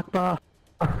Akbar.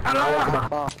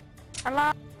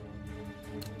 Allah.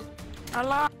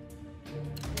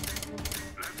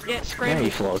 Yeah, There scream.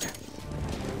 you flog.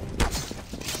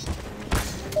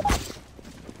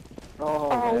 Oh,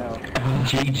 wow.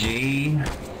 GG.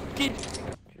 Did.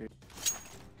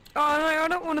 Oh no, I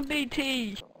don't want to be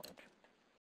T.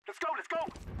 Let's go!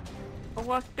 I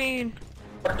like being.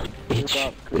 Itch.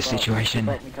 The situation.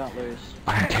 We can't lose.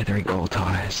 I'm tethering all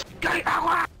tires. Go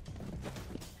Allah.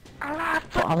 Allah.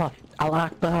 For Allah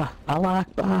Akbar. Allah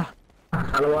Akbar.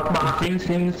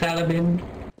 Sim Salabin.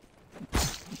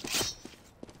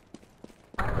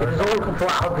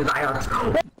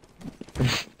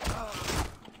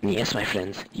 Yes, my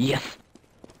friends. Yes.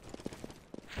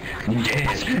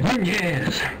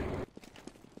 Yes.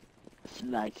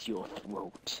 Slice your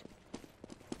throat.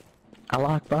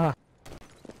 Allah Akbar.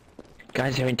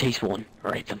 Guys are in T-spawn.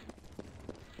 Rape them.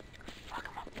 Fuck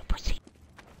them up, the pussy.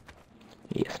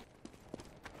 Yes.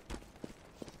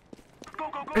 Go!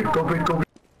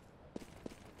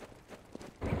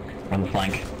 On the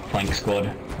flank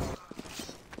squad.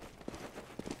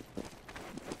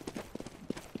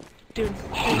 Dude.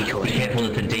 Oh, be careful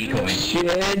of the decoy.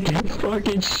 Shit!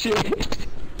 Fucking shit!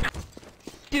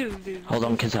 Dude. Hold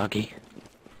on, Kazaki.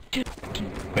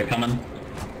 We're coming.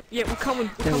 Yeah, we're coming.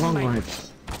 They're long mate.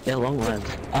 lads. They're long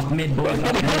lads. Up mid, boys.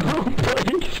 Up mid.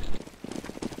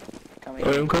 Come here.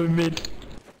 I'm coming mid.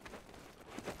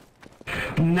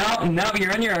 No,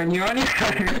 you're on your own. You're on your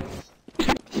own.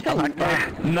 Allah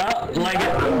Akbar. No, like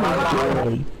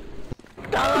it.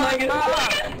 Like it.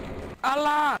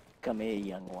 Allah. Come here,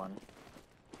 young one.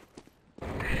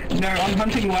 No, I'm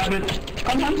hunting rabbit.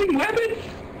 I'm hunting rabbit.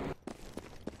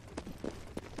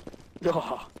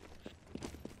 Oh.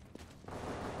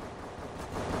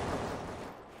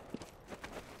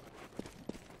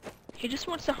 He just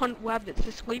wants to hunt rabbits.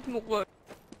 Just leave him alone.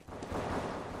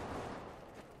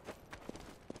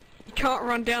 You can't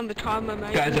run down the timer,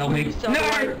 mate. Guys, help me. Yourself No.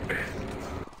 away.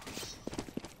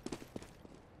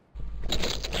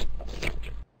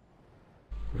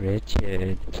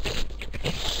 Richard.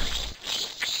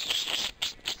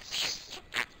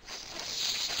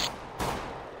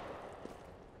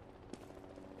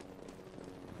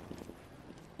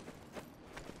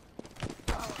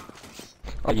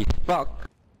 Oh, you fuck.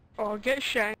 Oh, get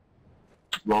shanked.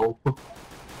 Roll.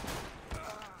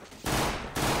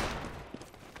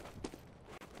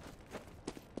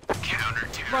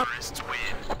 Counter-terrorists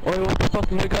win. Oh, what the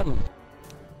fuck, no gun.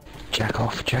 Jack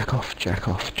off.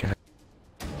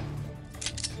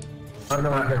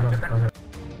 Everyone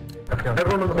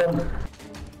on the bomb.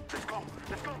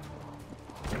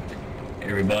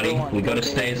 Everybody, we gotta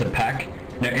stay as a pack.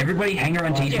 No, everybody hang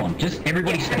around T-spawn. Just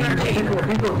everybody stay in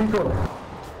T-spawn.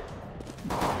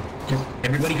 Just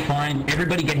everybody find.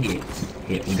 Everybody get here.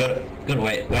 Here, we gotta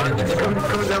wait. Wait at the door.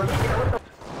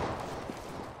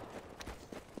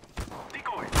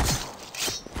 Decoy!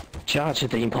 Charge at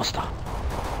the imposter.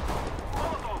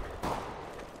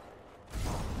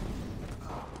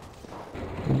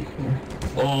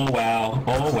 Oh wow!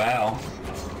 Oh wow!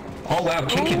 Oh wow!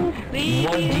 Kick him!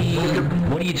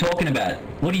 What are you talking about?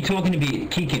 What are you talking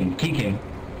about? Kick him! Kick him!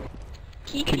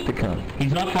 Kick the cunt.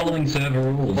 He's not following server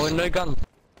rules. Oh, no gun.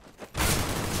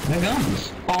 No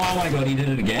guns! Oh my god! He did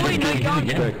it again! Oi, no He did it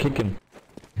guns. again. Kick him.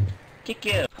 Kick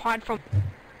you. Hide from.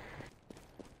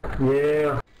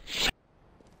 Yeah.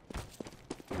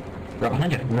 Right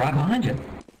behind you! Right behind you!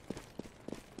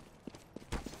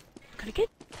 Could I get?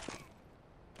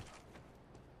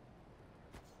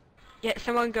 Yeah,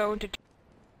 someone go into.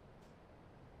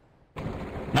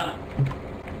 No!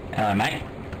 Hello, mate.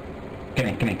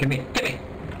 Come here!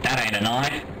 That ain't a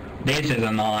knife. This is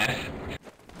a knife.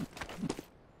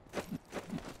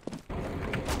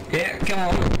 Yeah, come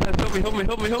on. Help me.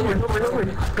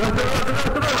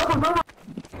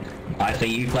 I see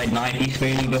you played knifey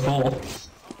spoony before.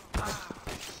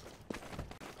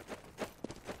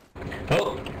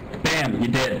 Oh, bam,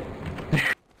 you're dead.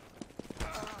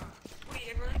 Wait,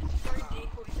 everyone can throw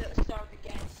decoys at the start of the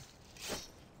game.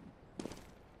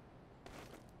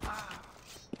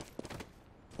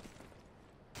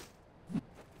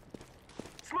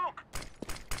 Smoke!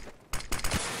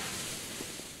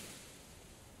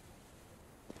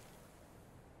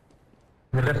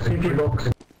 CT box.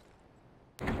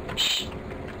 Shh.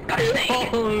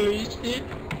 Holy shit.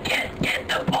 Get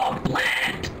the bomb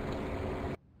plant.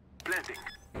 Planting.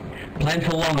 Plant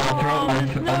for long,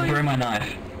 I'll throw my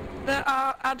knife. There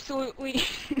are absolutely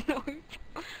no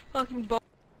fucking bombs.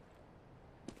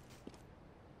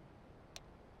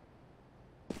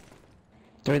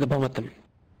 Throw the bomb at them.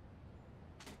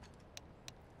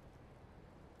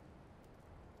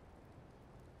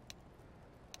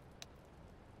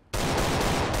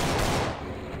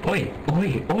 Oi,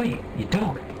 oi, oi, you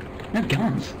dog. No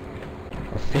guns.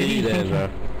 I see you there, bro.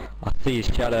 I see his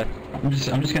shadow. I'm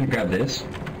just gonna grab this.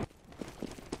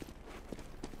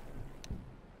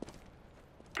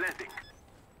 Planting.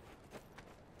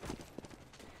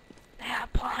 They are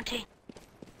planting.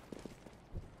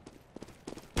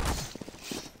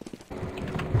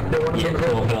 Yeah,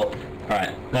 cool, help.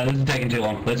 Alright, no, this is taking too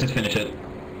long. Let's just finish it.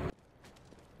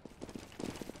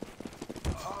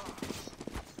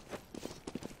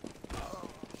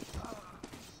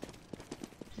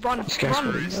 Run, Scarce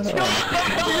run. release.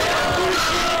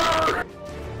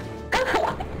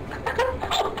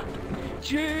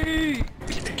 Gee,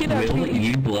 get out Will, of here.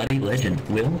 you bloody legend.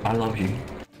 Will, I love you.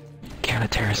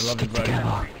 Counter-terrorists, stick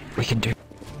together. We can do.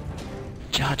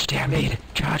 Charge down mid.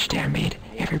 Charge down mid.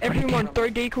 Everybody Everyone, down. throw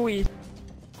decoys.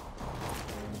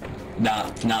 Nah,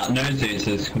 no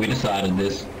Zeus's. We decided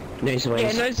this. News Yeah,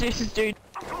 ways. no Zeus's, dude.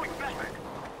 I'm throwing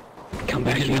flashback. Come We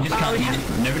back just, here. we just can't, we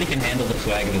have- nobody can handle the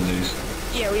swag of the Zeus.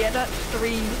 Yeah, we had that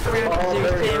 3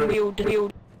 rounds of Zeus and we all did it.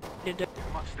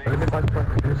 Much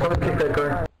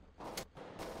stay.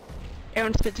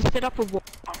 Aaron said to set up a wall.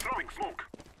 I'm throwing smoke.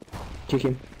 Kick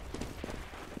him.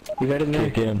 You got it now?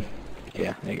 Kick in.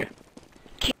 Yeah, there you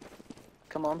go.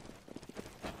 Come on.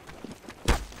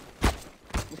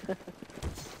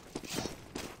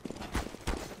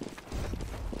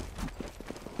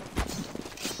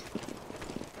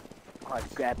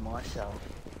 I've grabbed myself.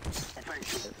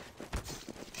 Thank you.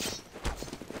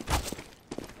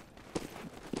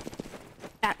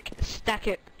 Stack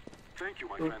it. Thank you,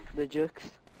 my Ooh, friend. the jukes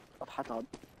of Hatad.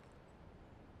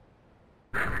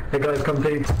 Hey guys, come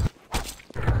see.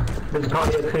 There's a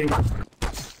party at sea.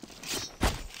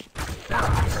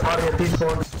 Party at sea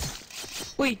spawn.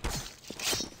 Wait.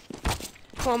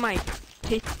 Come on, mate.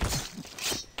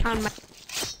 Can't mate.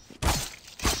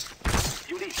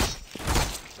 You need.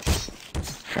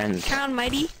 Friends. Can't,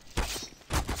 matey.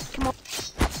 Come on.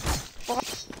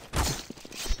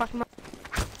 Fuck him up.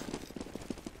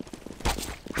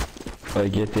 I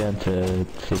get down to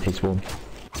CT spawn.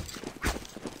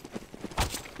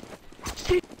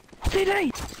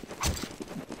 CD!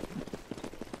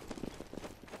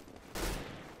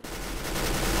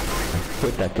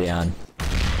 Put that down.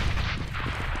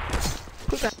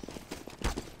 Put that.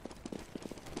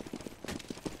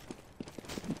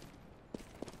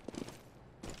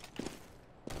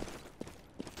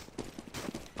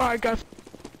 Alright, guys.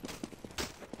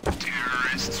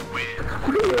 Terrorists win.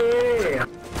 Yeah!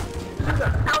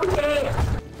 Oh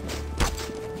yeah!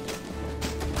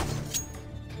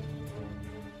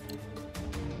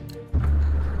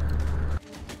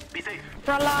 Be safe.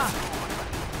 Brala!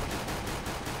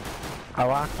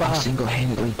 I'll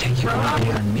single-handedly take you all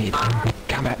down mid.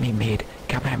 Come at me mid.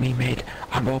 Come at me mid.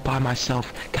 I'm all by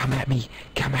myself. Come at me.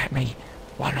 Come at me.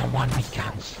 One-on-one me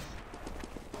guns.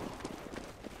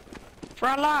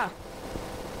 Brala!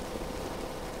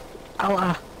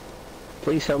 Allah.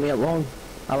 Please help me along.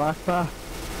 Allah Akbar.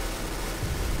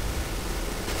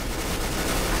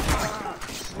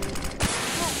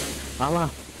 Allah.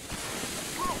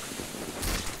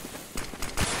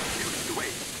 Use the way.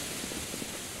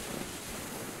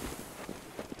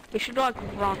 We should like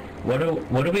run. What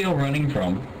are we all running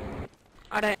from?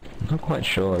 I don't. Not quite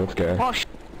sure, let's go. Oh,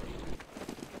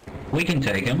 We can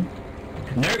take him.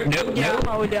 No, yeah,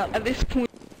 no. I doubt at this point.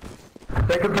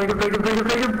 Take him, take him, take him, take him,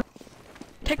 take him!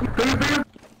 Take Take him, take him!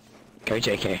 Go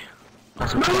JK.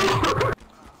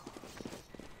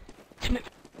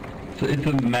 It's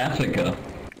a massacre.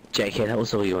 JK, that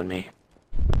was all you and me.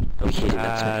 Are we kidding?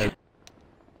 That's me.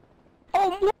 Oh,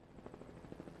 what?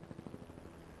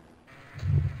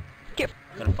 Get.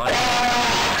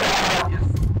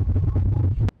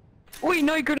 Wait,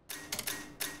 no good.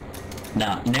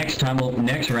 Nah, next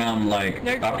round, like,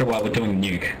 No. after a while we're doing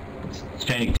nuke. It's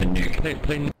changing to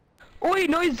nuke. Wait,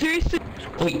 no Zeus.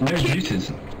 Wait, no Kick-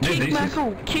 Zeus's. No Kick Zeus's.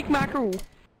 mackerel. Kick mackerel.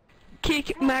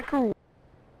 Kick mackerel.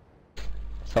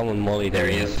 Someone Molly There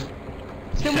he is.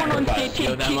 Someone on Sacrifice. TT.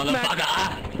 Kick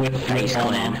mackerel. With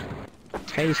clan.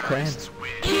 Hayes clan.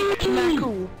 Kick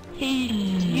mackerel. He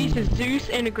uses Zeus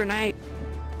and a grenade.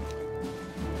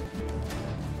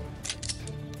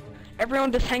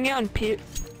 Everyone just hang out in pit.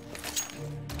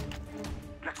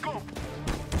 Let's go.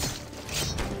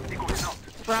 Eagle is out.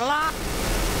 Voila.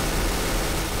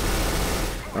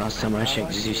 Last time I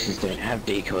checked, Zeus's don't have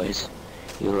decoys.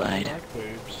 You lied.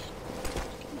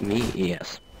 Me,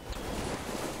 yes.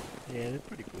 Yeah, they're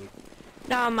pretty good.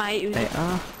 Nah, mate, it was They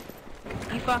are.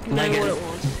 you fucking know Leg what it. it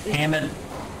was. Ham it.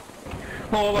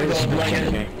 Oh my god,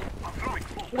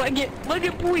 leg it. Look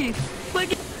at boys.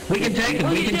 Look at. We can take him,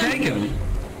 we can take him.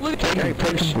 Look Take at. him,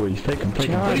 boys, take him, take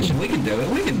him. We can do it,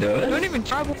 we can do it. Don't even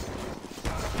try.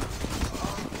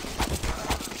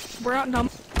 We're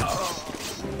outnumbered.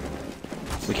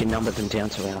 We can number them down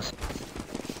to ours.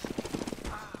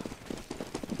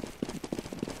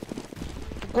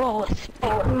 Wallace.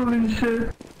 Holy shit.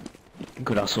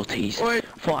 Good hustle, tease. Oi,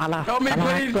 For Allah. help me, Allah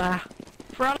please. Akbar.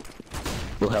 Front.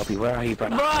 We'll help you. Where are you,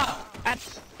 brother?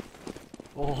 Bruh.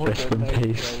 Oh, Rest in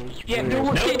peace. Yeah, do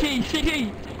what? Nope.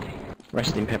 CT.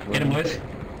 Rest in Get him, pepperoni. boys.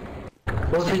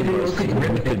 What's he doing? What's he doing?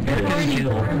 Rip it,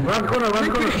 kill. Run corner,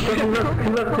 run corner.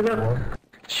 He left.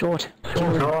 Short.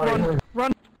 Run.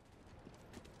 Run.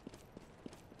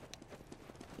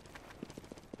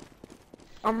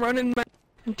 I'm running, man.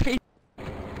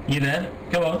 You there?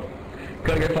 Come on.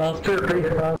 Gotta go fast. Two, please.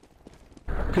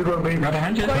 Two going B. Right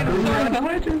behind you. Right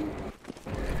behind you.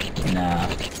 Nah.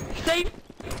 Safe.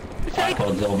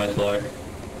 iPod's almost low.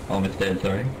 Almost dead,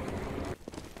 sorry.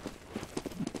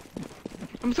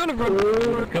 I'm just gonna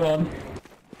run. Come on.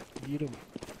 Eat him.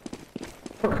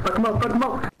 Back him up, back him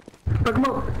up. Back him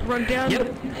up. Run down.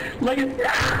 Yep. Leg it.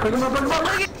 Back him up, back him up.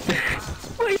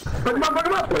 Wait. Back him up, back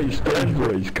him up. Boys, stand,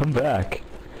 boys, come back.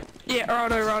 Yeah,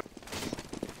 right.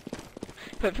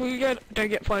 But before we go, don't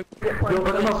get flagged. Yo, back him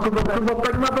up, back him up,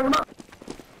 back him up, back him up.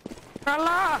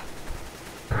 Allah!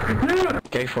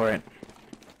 Go for it.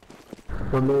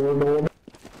 One more.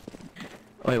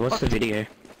 Wait, what's the video?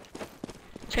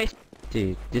 Chase.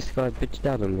 Dude, this guy bitched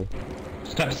out on me.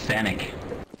 Stop Sanic.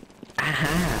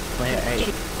 Aha! Player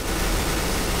 8.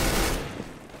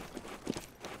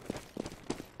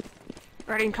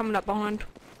 Ready and coming up behind.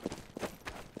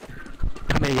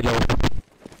 Come here, you little...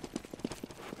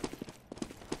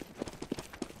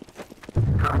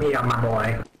 Come here, my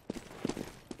boy.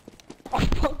 Oh,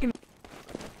 fucking.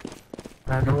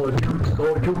 I know, jukes.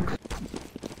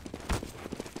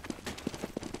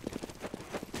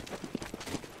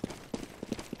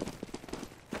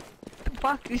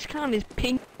 Fuck, this cunt is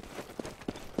pink.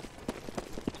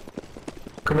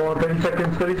 Come on, 30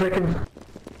 seconds. 30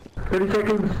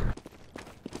 seconds.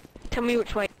 Tell me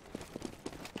which way.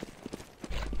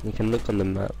 You can look on the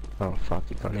map. Oh fuck,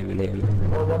 you can't even hear me.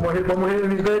 Oh, one more hit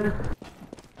and he's dead.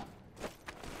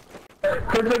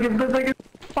 10 seconds.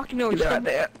 Fucking no, it's right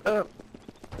there.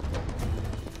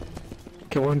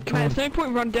 Come on, Man, there's no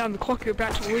point run down the clock, you're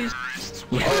about to lose.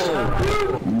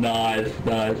 Oh. Nice.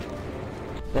 That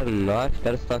a knife?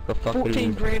 That's like a fucking...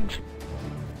 14 grand.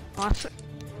 Nice.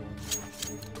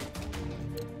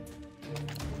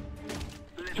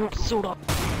 You want to sort up.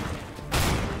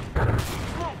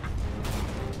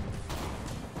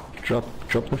 Drop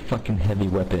the fucking heavy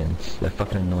weapons. They're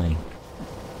fucking annoying.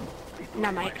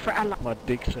 Nah, mate, for Allah. My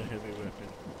dick's a heavy weapon.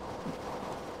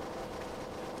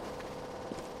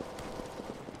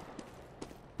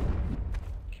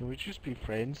 Can we just be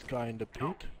friends, guy in the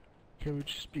pit? Can we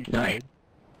just be No. friends?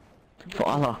 For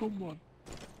Allah. Come on.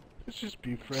 Let's just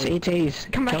be friends. CT's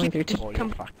Come back coming here. through Oh, to... Come.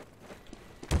 you fuck.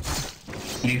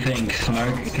 You think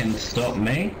smoke can stop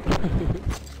me?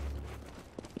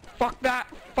 Fuck that.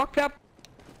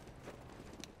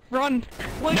 Run.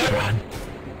 Look No.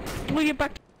 it. Look it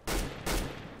back.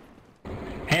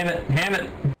 Ham it. No.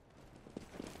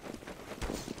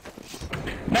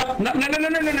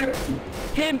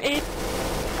 Him in.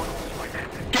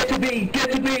 Get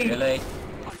to B. Really?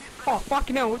 Oh,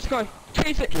 fucking hell, let's go.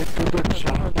 Chase it.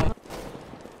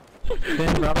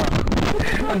 Then rubber.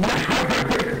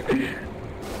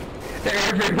 They're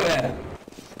everywhere.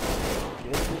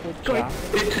 Go.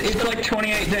 It's like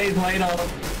 28 days later.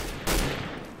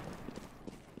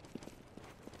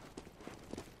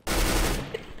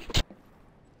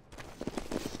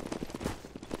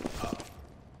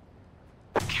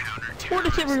 What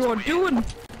is everyone doing?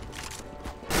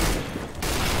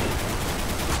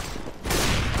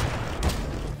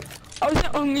 I was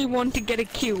the only one to get a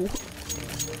kill.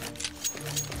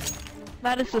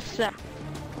 That is a set.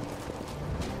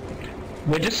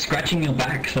 We're just scratching your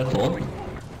backs, that's all.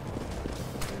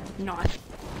 Nice.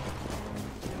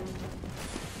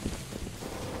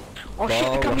 Oh shit,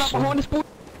 they're coming up behind us, boy.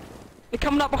 They're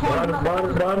coming up behind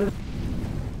us.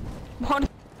 Behind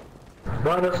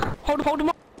us. Hold them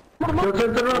up. Turn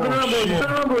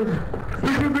around, boys.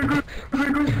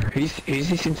 Who's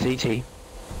this in CT?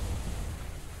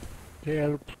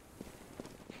 Help.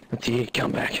 Dear,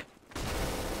 come back.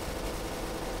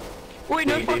 Wait,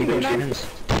 no fucking Go, no. friends.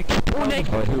 Oh,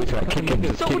 Nick. Oh, who was that? Kick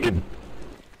him. Someone Kick him.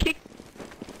 kick.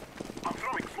 I'm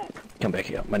throwing smoke. Come back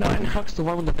here, my What the 9. fuck's the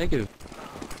one with the negative?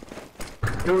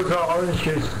 It was orange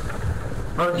juice.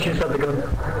 Orange juice had the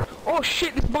gun. Oh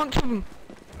shit, there's a bunch of them.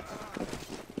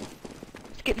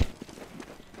 Let's get.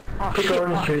 Oh Pick shit.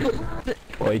 orange juice.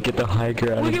 Oh, you get the high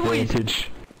ground Look at what he's- advantage.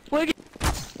 Look at.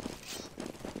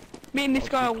 Me and this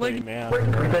guy are Clean like. him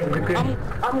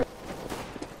out.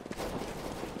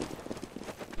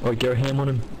 Oh, go ham on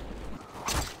him.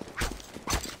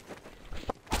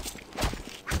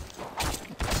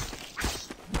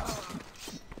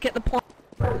 Get the point.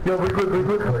 Yo, we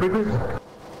good.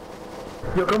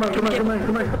 Yo, come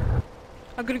on.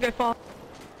 I'm gonna go far.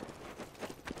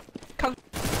 Come.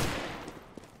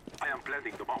 I am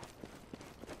planting the bomb.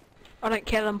 I don't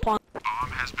care, I'm playing. Bomb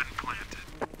has been planted.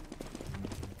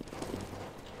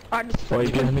 I just. Oh, you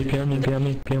behind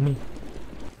me.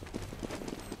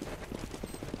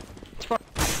 It's fine.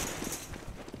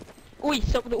 Oi,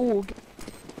 stop with the org.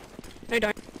 No,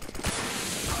 don't.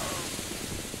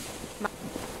 No.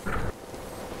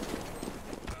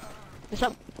 What's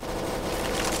up?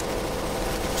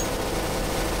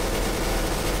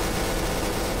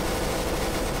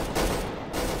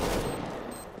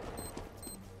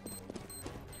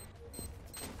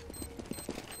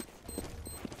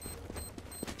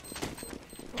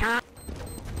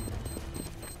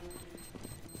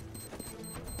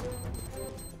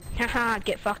 Haha,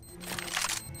 get fucked.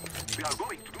 We are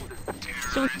going to do this.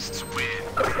 So Terrorists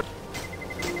win.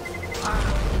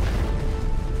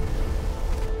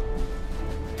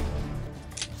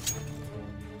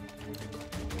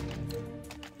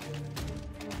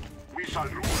 We shall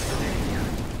rule.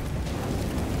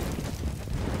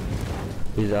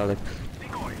 He's Alex.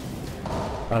 Decoy.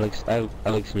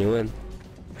 Alex knew in.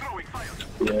 Throwing fire.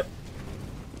 Yeah.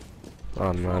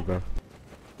 Oh no, bro.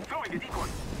 Throwing a decoy.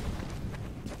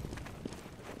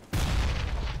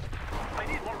 I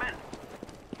need more men.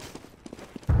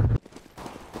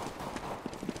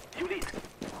 You lead.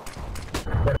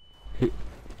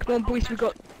 come on, boys, we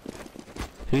got.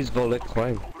 Who's Volet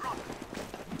Klein?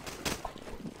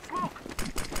 Smoke. You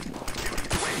lead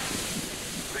the way.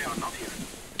 They are not here.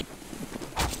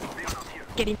 They are not here.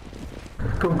 Get him.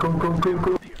 Go.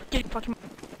 Get him, fucking.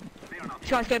 They are not This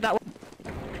guy's go that way.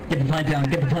 Get the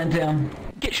plant down.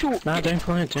 Get short. No, don't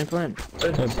plant. It'll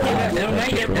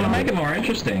make it more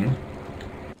interesting.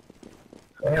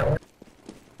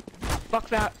 Fuck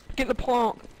that. Get the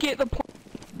plant. Get the plant.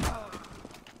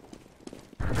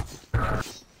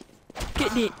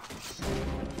 Get it.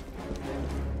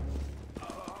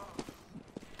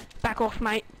 Back off,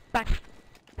 mate. Back.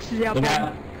 This is our Look plan.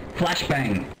 out.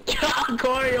 Flashbang.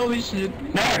 Corey, holy shit.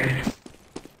 No!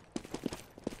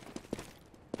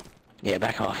 Yeah,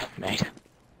 back off, mate.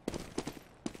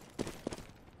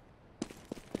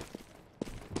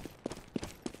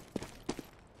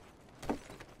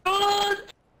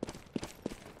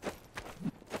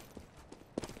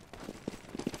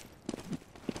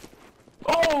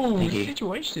 Oh, Thank you.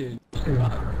 situation.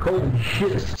 Holy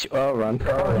shit. Oh, run.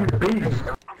 Oh, you beast.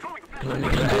 I'm throwing flash.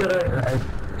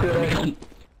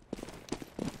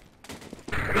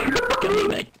 Get me,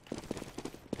 mate.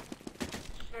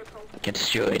 Get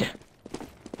destroyed.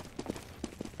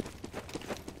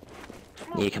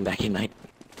 Yeah, come back here, mate.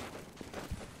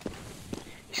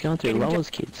 He's going through rollers,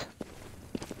 kids.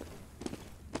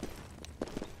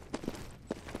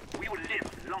 We will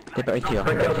live long They're lives. both here. I'm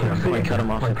gonna cut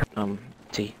them off at,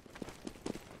 T.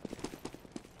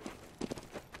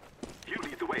 You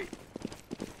lead the way.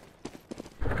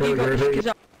 You got this, cause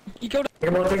you got it.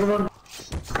 Take him on.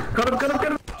 Got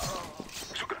him.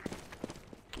 Sugar.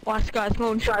 Last guy's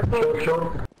going shot.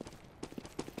 Short.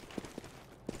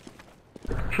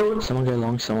 Someone go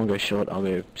long, someone go short. I'll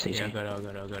go CC. Yeah, I got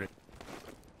it.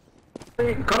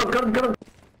 Got him.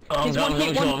 Oh, He's one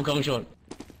hit, one- I'm going short.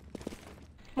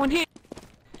 One hit.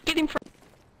 Get him from.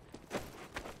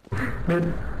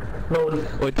 Mid. Low.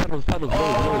 Wait, paddles, low.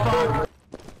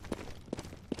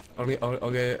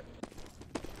 Okay.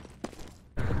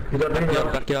 You got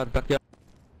him. Backyard.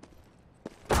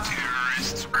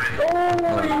 Terrorists win.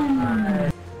 Oy.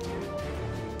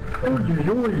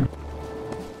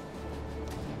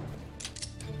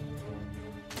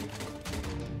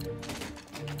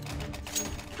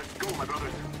 Let's go, my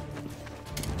brothers.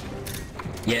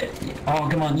 Yeah. Oh,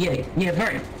 come on. Yeah.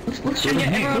 Very. Let's change it.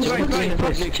 everyone's right,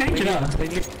 Let's change it up.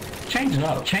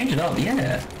 Change it up.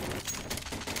 Yeah.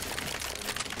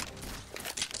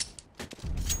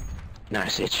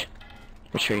 Nice itch.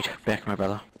 Retreat. Back, my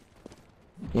brother.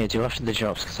 Yeah, do after the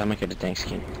jobs, because I'm gonna go to tank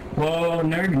skin. Whoa,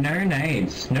 no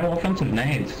nades. No offensive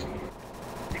nades.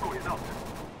 Decoy is out.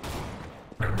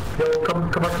 Yo, come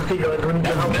back to see guys. We need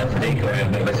your help. That's the decoy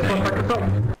I've ever Come seen. back us up.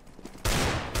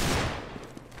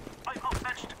 I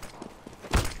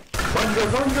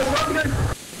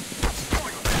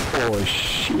Oh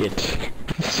shit.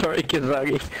 Sorry,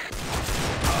 Kizagi.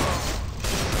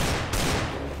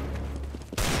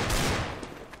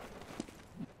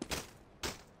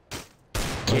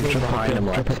 Get in behind him,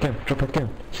 drop it down.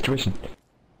 Situation.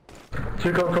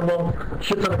 Two come from long.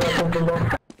 Shit's on the back, come from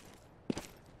long.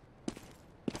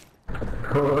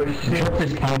 Oh shit. Drop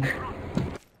this punk.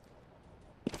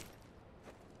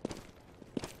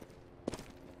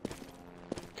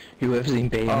 Whoever's in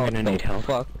B, I'm gonna need help.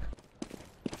 Fuck.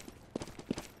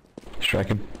 Strike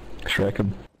him.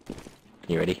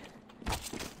 You ready?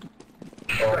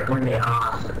 Oh, in the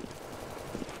ass.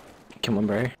 Come on,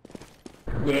 bro.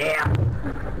 Yeah.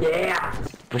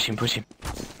 Push him.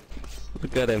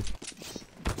 Look at him.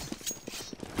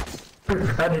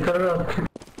 Andy, turn around.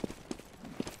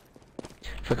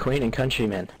 For Queen and Country,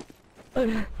 man.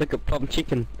 Look at plum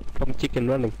chicken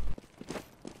running.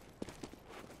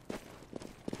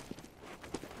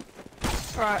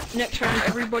 Alright, next round,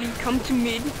 everybody come to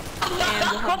mid, and we'll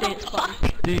have dance party.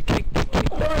 Dude, kick.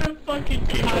 What a fucking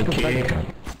Okay. kick.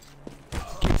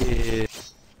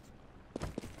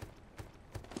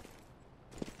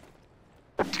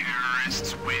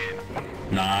 Terrorists win.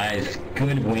 Nice.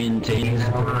 Good win, teams.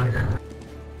 Can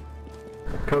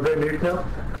we go nuke now?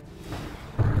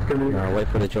 Can we? No, wait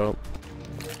for the drop.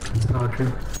 Okay.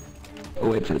 Oh,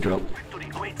 wait for the drop.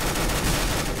 Victory awaits.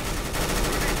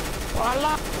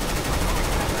 Voila!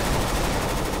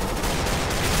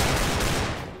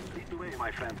 Lead the way,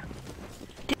 my friend.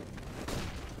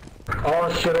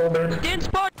 Oh shit, old man. Dance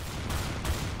party!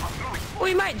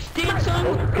 Oi mates, dance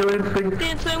on! Kill instinct.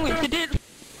 Dance on with the dance!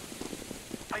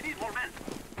 I need more men.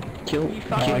 Kill. You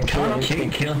fucking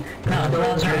Kill. No,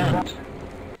 last round.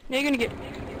 Now you're gonna get...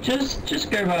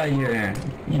 Just go by your,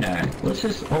 you know, let's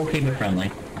just all keep it friendly.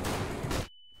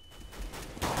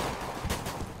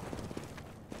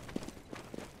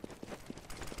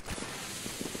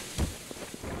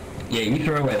 Yeah, you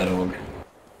throw away that org.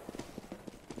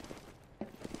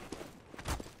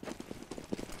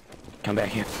 Come back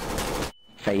here.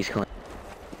 Phase clean.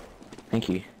 Thank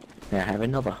you. Now have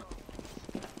another.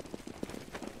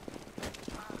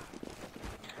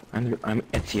 I'm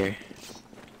Ezio.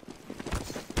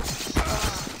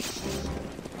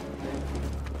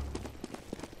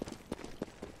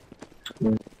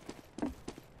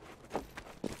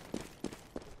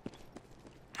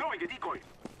 Throwing a decoy.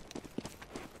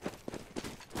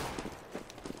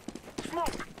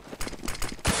 Smoke.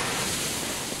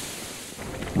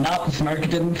 Nope, the smoke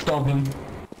didn't stop him.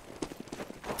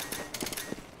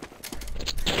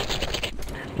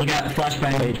 Look out,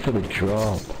 flashbang. Wait for the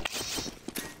drop.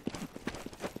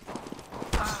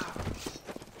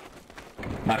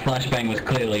 My flashbang was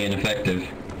clearly ineffective.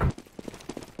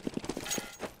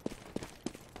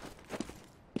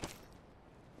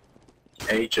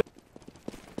 Agent.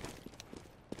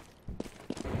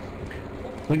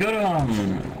 We gotta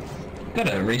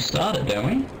restart it, don't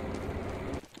we?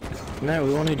 No,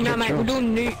 we wanted to No get mate, we're drops.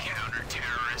 doing nuke.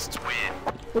 Counter-terrorists win.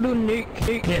 We're doing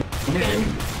nuke. Yeah.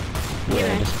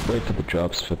 Yeah, just wait for the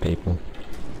drops for people.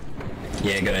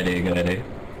 Yeah, good idea.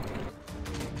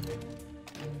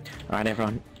 Alright,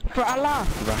 everyone. For Allah!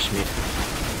 Rush mid.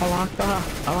 Allah Akbar.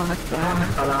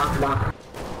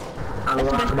 That's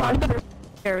the best part of the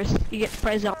terrorist. You get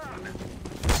praise up.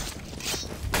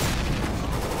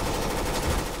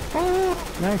 Oh!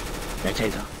 No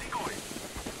taser.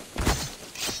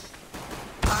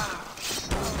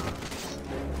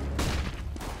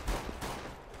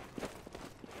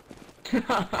 Wait,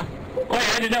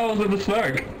 I didn't know it was in the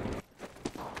smoke.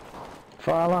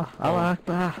 For Allah. Allah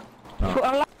Akbar. For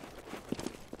Allah!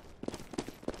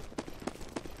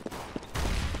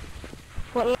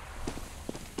 For Allah!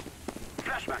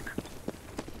 Flashback.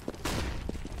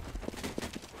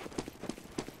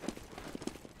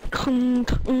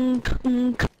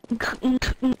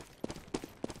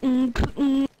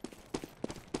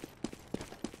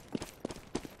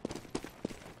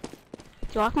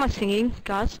 Do you like my singing,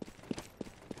 guys?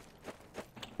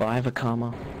 Well, I have a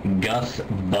karma. Gus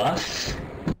Bus?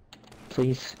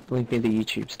 Please link me the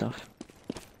YouTube stuff.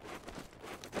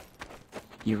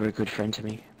 You were a good friend to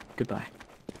me. Goodbye.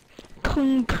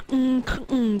 Aren't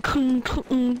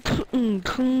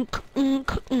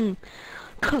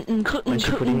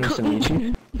you putting this on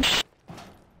YouTube?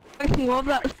 I love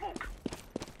that.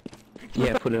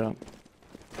 Yeah, put it up.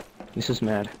 This is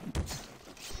mad.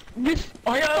 This.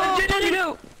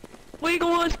 Oh,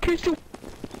 legalize crystal.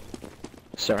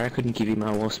 Sorry, I couldn't give you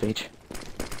my war speech.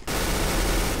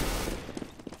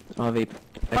 Oh, Veep.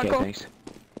 Okay, Fuck off. thanks.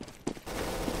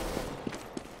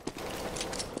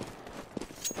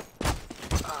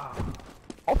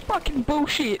 Oh, fucking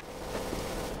bullshit.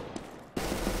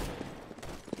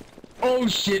 Oh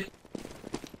shit!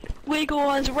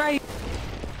 Legalize rape.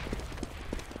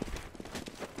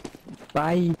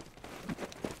 Bye.